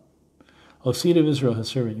 Come on. O seed of Israel, his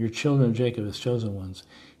servant, your children of Jacob, his chosen ones.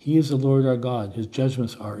 He is the Lord our God. His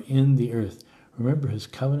judgments are in the earth. Remember his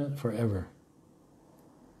covenant forever.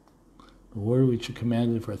 The word which he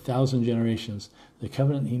commanded for 1,000 generations, the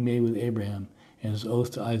covenant he made with Abraham and his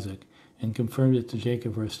oath to Isaac, and confirmed it to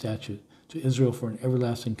Jacob for a statute, to Israel for an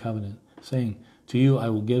everlasting covenant, saying, to you I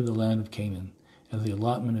will give the land of Canaan as the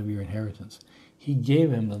allotment of your inheritance. He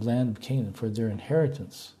gave him the land of Canaan for their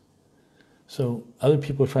inheritance. So other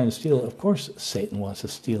people are trying to steal it. Of course Satan wants to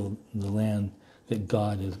steal the land that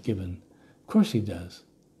God has given. Of course he does.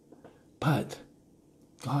 But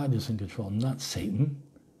God is in control, not Satan.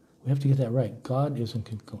 We have to get that right. God is in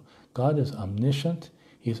control. God is omniscient.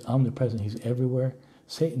 He's omnipresent. He's everywhere.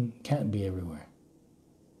 Satan can't be everywhere.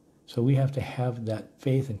 So we have to have that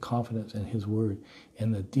faith and confidence in his word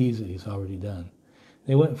and the deeds that he's already done.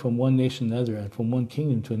 They went from one nation to another and from one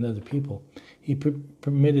kingdom to another people. He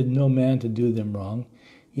permitted no man to do them wrong.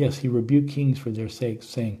 Yes, he rebuked kings for their sakes,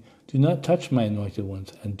 saying, do not touch my anointed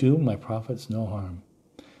ones, and do my prophets no harm.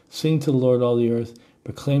 Sing to the Lord, all the earth.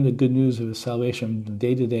 Proclaim the good news of his salvation from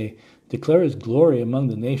day to day. Declare his glory among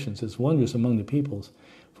the nations, his wonders among the peoples.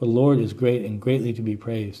 For the Lord is great and greatly to be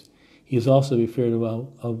praised. He is also to be feared above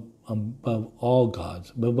all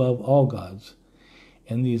gods, above all gods.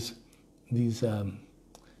 And this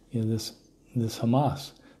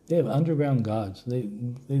Hamas, they have underground gods. They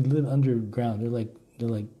live underground.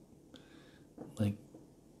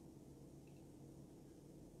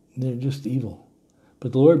 They're just evil.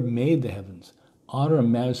 But the Lord made the heavens. Honor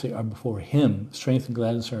and majesty are before him. Strength and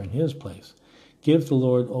gladness are in his place. Give the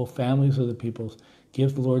Lord, O families of the peoples.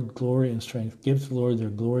 Give the Lord glory and strength. Give the Lord their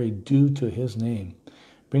glory due to his name.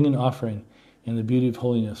 Bring an offering in the beauty of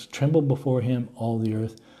holiness. Tremble before him, all the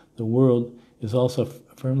earth. The world is also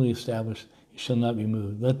firmly established. It shall not be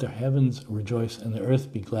moved. Let the heavens rejoice and the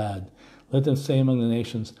earth be glad. Let them say among the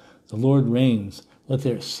nations, the Lord reigns. Let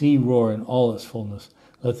the sea roar in all its fullness.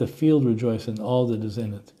 Let the field rejoice in all that is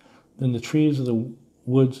in it. Then the trees of the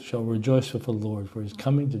woods shall rejoice before the Lord, for he's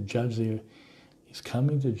coming to judge the earth. He's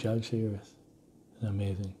coming to judge the earth. Isn't that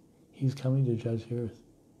amazing? He's coming to judge the earth.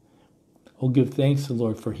 Oh, give thanks to the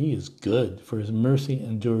Lord, for he is good, for his mercy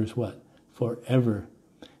endures what? Forever.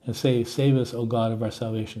 And say, save us, O God of our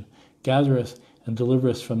salvation. Gather us and deliver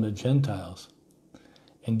us from the Gentiles.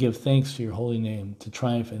 And give thanks to your holy name, to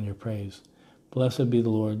triumph in your praise. Blessed be the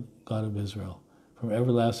Lord, God of Israel, from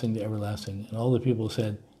everlasting to everlasting. And all the people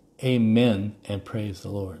said, Amen, and praise the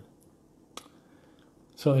Lord.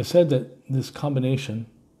 So it said that this combination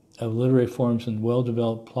of literary forms and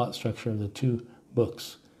well-developed plot structure of the two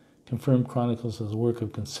books confirmed Chronicles as a work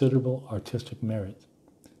of considerable artistic merit.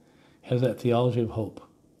 It has that theology of hope.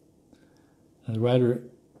 And the writer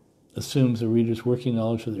assumes the reader's working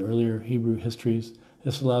knowledge of the earlier Hebrew histories.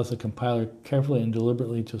 This allows the compiler carefully and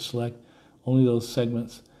deliberately to select only those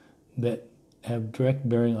segments that have direct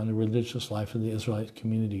bearing on the religious life of the Israelite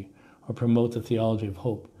community or promote the theology of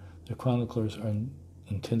hope the chroniclers are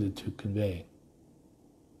intended to convey.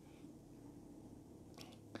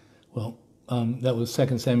 Well, that was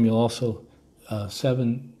 2 Samuel also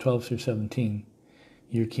 7:12 through 17.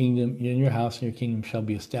 Your kingdom, in your house and your kingdom shall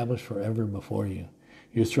be established forever before you.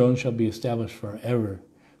 Your throne shall be established forever.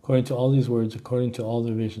 According to all these words, according to all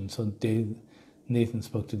the visions. So Nathan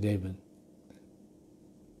spoke to David.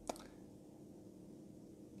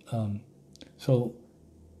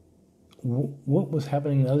 What was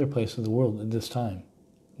happening in other places of the world at this time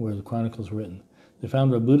where the Chronicles were written? The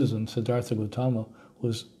founder of Buddhism, Siddhartha Gautama,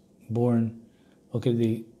 was born.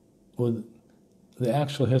 The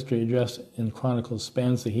actual history addressed in Chronicles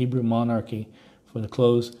spans the Hebrew monarchy from the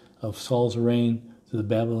close of Saul's reign to the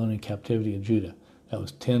Babylonian captivity of Judah. That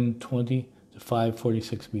was 1020 to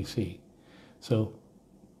 546 BC. So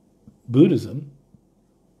Buddhism,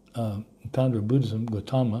 founder of Buddhism,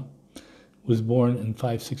 Gautama, was born in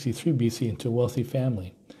 563 BC into a wealthy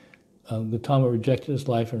family. Gautama rejected his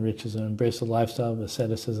life and riches and embraced a lifestyle of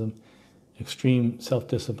asceticism, extreme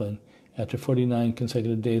self-discipline. After 49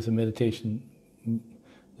 consecutive days of meditation,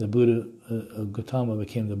 the Buddha, Gautama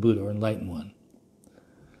became the Buddha, or enlightened one.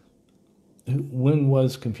 When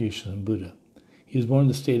was Confucius and Buddha? He was born in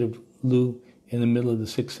the state of Lu in the middle of the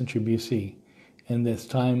 6th century BC. And this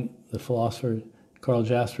time, the philosopher Karl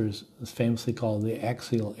Jaspers is famously called the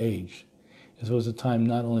Axial Age. This was a time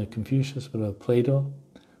not only of Confucius, but of Plato,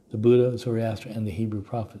 the Buddha, Zoroaster, and the Hebrew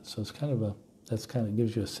prophets. So it's that kind of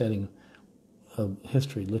gives you a setting of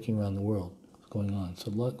history, looking around the world, what's going on. So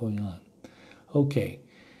a lot going on. Okay,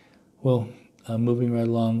 well, moving right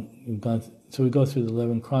along, we go through the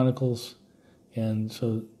 11 Chronicles, and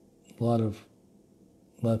so a lot of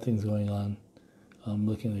a lot of things going on.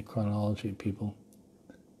 Looking at the chronology of people.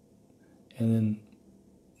 And then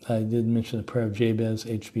I did mention the Prayer of Jabez,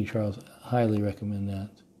 H.B. Charles. Highly recommend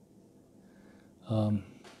that. And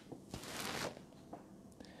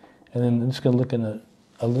then I'm just going to look in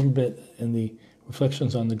a little bit in the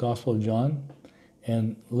reflections on the Gospel of John.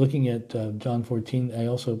 And looking at John 14, I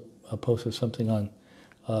also posted something on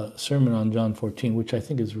a sermon on John 14, which I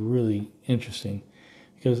think is really interesting.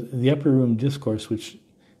 Because the upper room discourse, which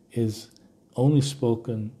is only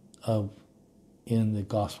spoken of in the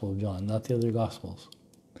Gospel of John, not the other Gospels.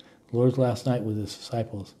 The Lord's last night with his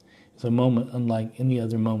disciples is a moment unlike any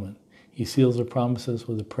other moment. He seals the promises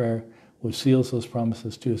with a prayer which seals those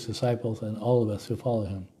promises to his disciples and all of us who follow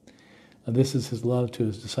him. And this is his love to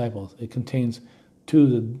his disciples. It contains two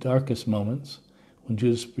of the darkest moments, when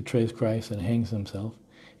Judas betrays Christ and hangs himself,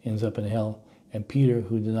 ends up in hell, and Peter,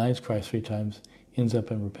 who denies Christ 3 times, ends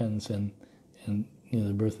up in repentance and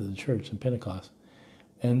the birth of the church and Pentecost.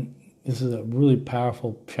 And this is a really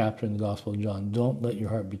powerful chapter in the Gospel of John. Don't let your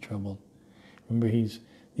heart be troubled. Remember,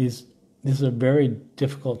 this is a very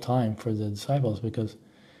difficult time for the disciples because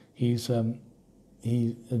Jesus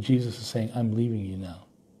is saying, I'm leaving you now.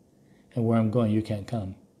 And where I'm going, you can't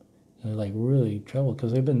come. And they're like really troubled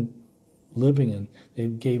because they've been living and they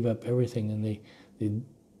gave up everything and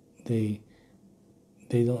they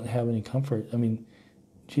don't have any comfort. I mean,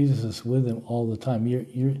 Jesus is with them all the time.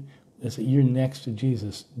 You're next to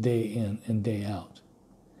Jesus day in and day out.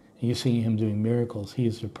 And you're seeing him doing miracles. He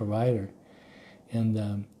is your provider.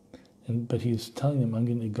 But he's telling them, I'm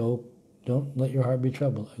going to go, don't let your heart be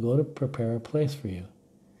troubled. I go to prepare a place for you.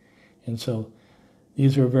 And so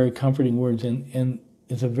these are very comforting words, and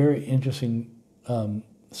it's a very interesting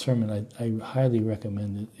sermon. I highly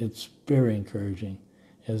recommend it. It's very encouraging,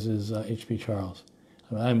 as is H.B. Charles.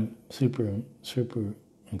 I mean, I'm super, super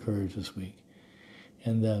encouraged this week.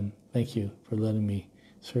 And thank you for letting me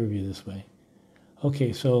serve you this way.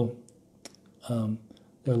 Okay, so there are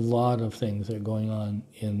a lot of things that are going on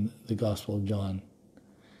in the Gospel of John.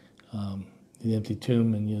 The empty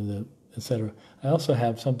tomb and etc. I also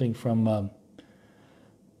have something from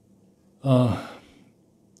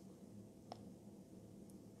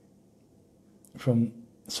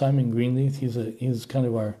Simon Greenleaf. He's kind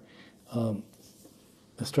of our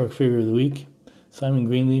historic figure of the week. Simon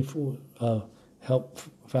Greenleaf helped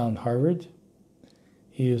found Harvard.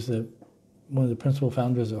 He is one of the principal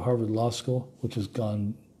founders of Harvard Law School, which is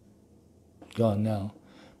gone now,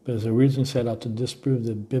 but is originally set out to disprove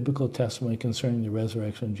the biblical testimony concerning the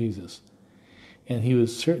resurrection of Jesus. And he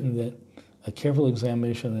was certain that a careful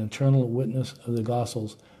examination and internal witness of the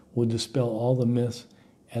Gospels would dispel all the myths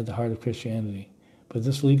at the heart of Christianity. But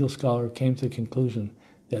this legal scholar came to the conclusion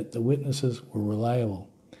that the witnesses were reliable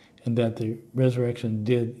and that the resurrection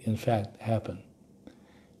did, in fact, happen.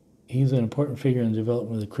 He's an important figure in the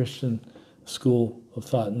development of the Christian school of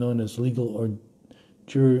thought known as legal or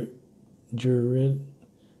juridical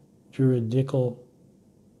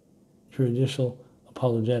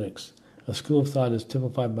apologetics. A school of thought is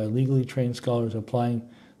typified by legally trained scholars applying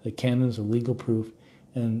the canons of legal proof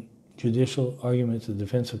and judicial arguments in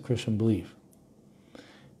defense of Christian belief.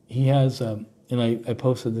 He has, and I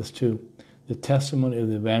posted this too, the testimony of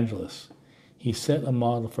the evangelists. He set a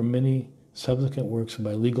model for many subsequent works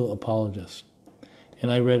by legal apologists. And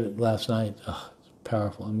I read it last night. Oh, it's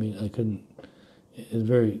powerful. I mean, it's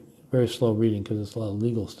very, very slow reading because it's a lot of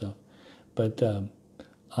legal stuff. But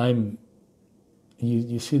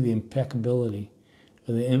you see the impeccability,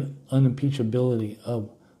 the unimpeachability of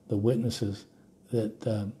the witnesses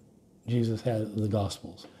that Jesus had in the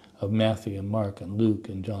Gospels, of Matthew and Mark and Luke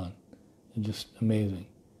and John. It's just amazing.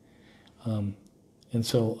 And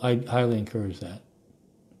so I highly encourage that.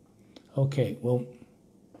 Okay, well,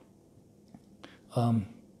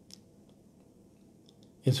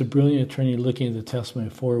 it's a brilliant attorney looking at the testimony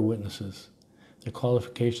of 4 witnesses, their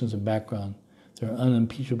qualifications and background, their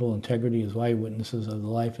unimpeachable integrity as eyewitnesses of the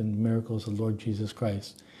life and miracles of the Lord Jesus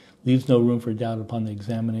Christ. Leaves no room for doubt upon the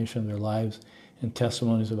examination of their lives and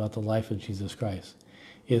testimonies about the life of Jesus Christ.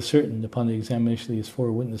 It is certain upon the examination of these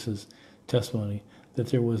 4 witnesses' testimony that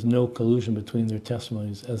there was no collusion between their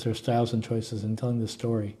testimonies as their styles and choices in telling the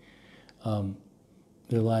story,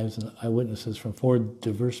 their lives and eyewitnesses from 4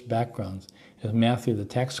 diverse backgrounds. As Matthew, the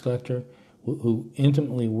tax collector, who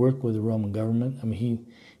intimately worked with the Roman government. I mean,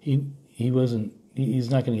 he's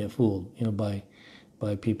not going to get fooled,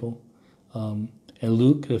 by people. And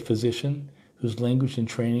Luke, the physician, whose language and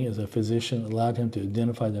training as a physician allowed him to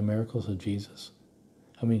identify the miracles of Jesus.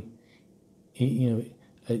 I mean,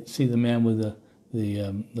 I see the man with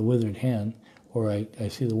the withered hand, or I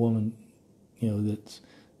see the woman, that's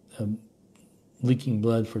leaking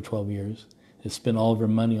blood for 12 years. It spent all of her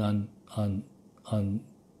money on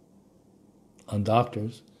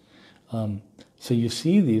doctors. So you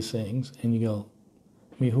see these things and you go,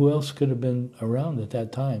 I mean, who else could have been around at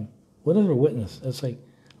that time? What other witness? It's like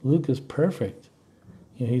Luke is perfect.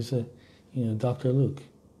 He's Dr. Luke.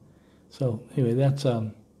 So anyway, that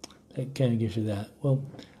kind of gives you that. Well,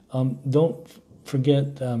 don't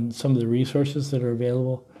forget some of the resources that are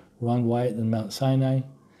available. Ron Wyatt and Mount Sinai,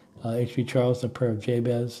 H.B. Charles, The Prayer of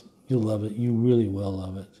Jabez. You'll love it. You really will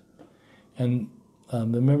love it. And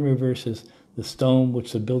the memory verse is, the stone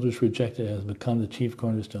which the builders rejected has become the chief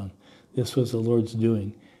cornerstone. This was the Lord's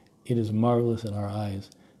doing. It is marvelous in our eyes.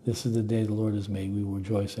 This is the day the Lord has made. We will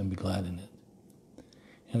rejoice and be glad in it.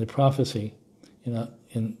 And the prophecy,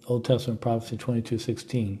 in Old Testament prophecy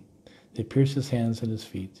 22:16, they pierced his hands and his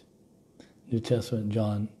feet. New Testament,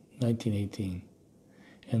 John 19:18.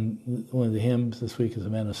 And one of the hymns this week is A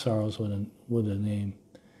Man of Sorrows, What a Name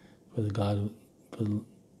for the God.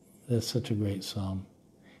 That's such a great psalm.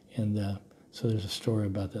 And so there's a story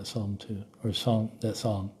about that psalm too, or that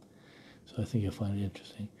song. So I think you'll find it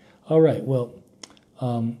interesting. All right, well,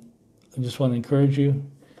 I just want to encourage you,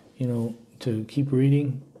 to keep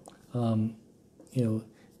reading. I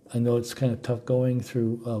know it's kind of tough going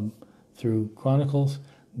through Chronicles,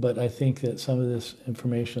 but I think that some of this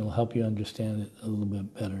information will help you understand it a little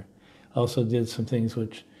bit better. I also did some things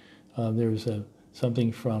which, there was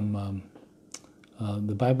something from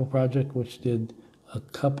the Bible Project, which did a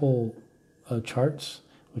couple charts,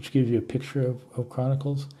 which gives you a picture of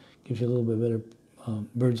Chronicles, gives you a little bit better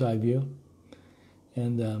bird's eye view.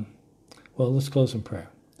 And, well, let's close in prayer.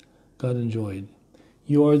 God enjoyed.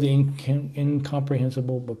 You are the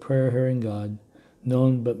incomprehensible but prayer-hearing God,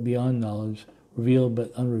 known but beyond knowledge, revealed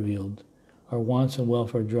but unrevealed. Our wants and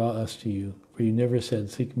welfare draw us to you, for you never said,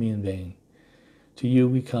 seek me in vain. To you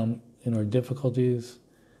we come in our difficulties,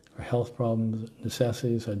 our health problems,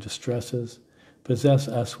 necessities, our distresses. Possess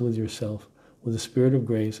us with yourself, with a spirit of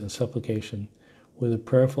grace and supplication, with a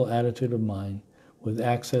prayerful attitude of mind, with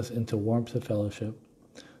access into warmth of fellowship,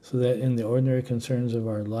 so that in the ordinary concerns of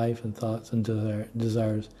our life and thoughts and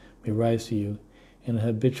desires may rise to you, in a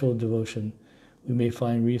habitual devotion we may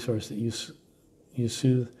find resource that you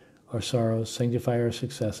soothe our sorrows, sanctify our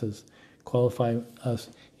successes, qualify us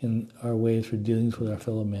in our ways for dealings with our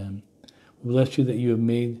fellow man. We bless you that you have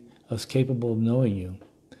made us capable of knowing you,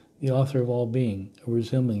 the author of all being, of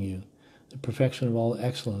resembling you, the perfection of all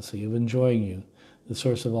excellency, of enjoying you, the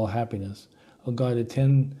source of all happiness. O God,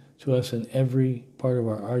 attend to us in every part of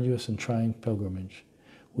our arduous and trying pilgrimage.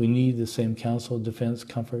 We need the same counsel, defense,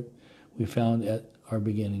 comfort we found at our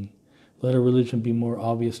beginning. Let our religion be more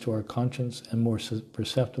obvious to our conscience and more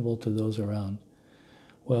perceptible to those around.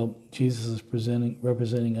 Well, Jesus is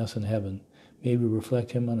representing us in heaven. May we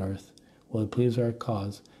reflect him on earth. Will it please our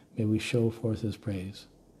cause? May we show forth his praise.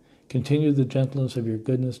 Continue the gentleness of your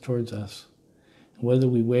goodness towards us. And whether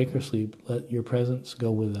we wake or sleep, let your presence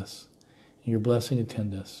go with us, and your blessing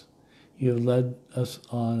attend us. You have led us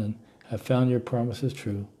on and have found your promises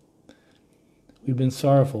true. We've been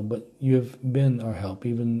sorrowful, but you have been our help,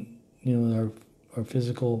 even in our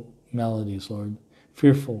physical maladies, Lord.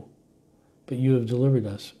 Fearful, but you have delivered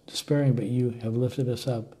us. Despairing, but you have lifted us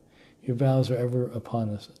up. Your vows are ever upon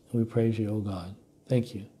us, and we praise you, O God.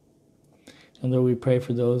 Thank you. And Lord, we pray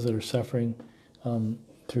for those that are suffering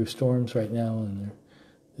through storms right now and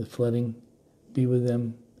the flooding. Be with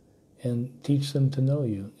them and teach them to know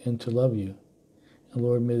you and to love you. And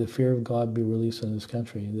Lord, may the fear of God be released in this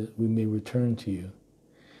country, that we may return to you.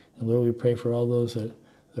 And Lord, we pray for all those that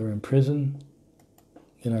are in prison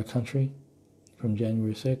in our country from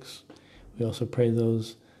January 6th. We also pray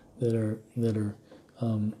those that are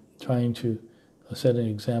trying to set an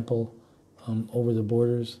example over the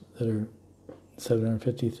borders, that are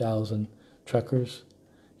 750,000 truckers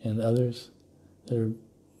and others that are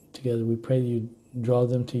together. We pray that you draw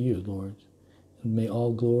them to you, Lord, and may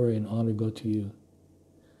all glory and honor go to you.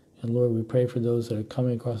 And Lord, we pray for those that are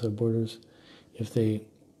coming across our borders,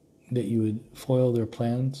 that you would foil their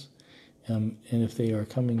plans, and if they are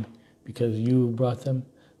coming because you brought them,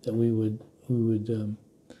 that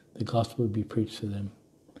the gospel would be preached to them.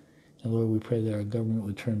 And Lord, we pray that our government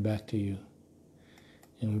would turn back to you.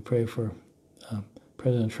 And we pray for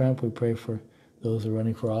President Trump. We pray for those that are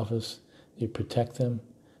running for office. You protect them.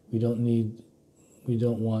 We don't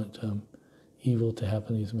want evil to happen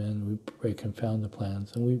to these men. We pray confound the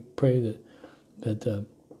plans. And we pray that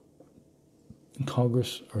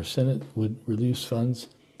Congress or Senate would release funds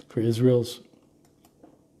for Israel's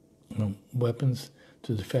weapons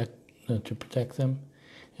to protect them.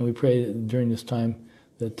 And we pray that during this time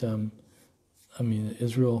that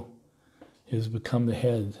Israel has become the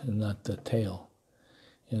head and not the tail.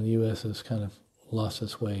 And the U.S. has kind of lost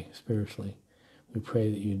its way spiritually. We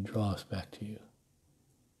pray that you draw us back to you.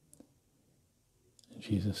 In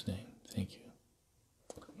Jesus' name, thank you.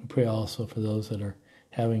 We pray also for those that are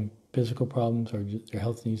having physical problems or their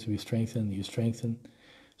health needs to be strengthened, that you strengthen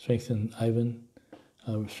Ivan,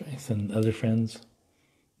 strengthen other friends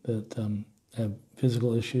that have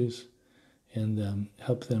physical issues, and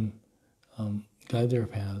help them guide their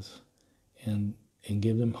paths and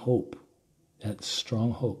give them hope, that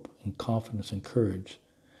strong hope and confidence and courage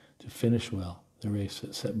to finish well the race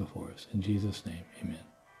that's set before us. In Jesus' name, amen.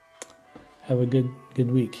 Have a good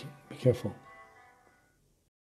week. Be careful.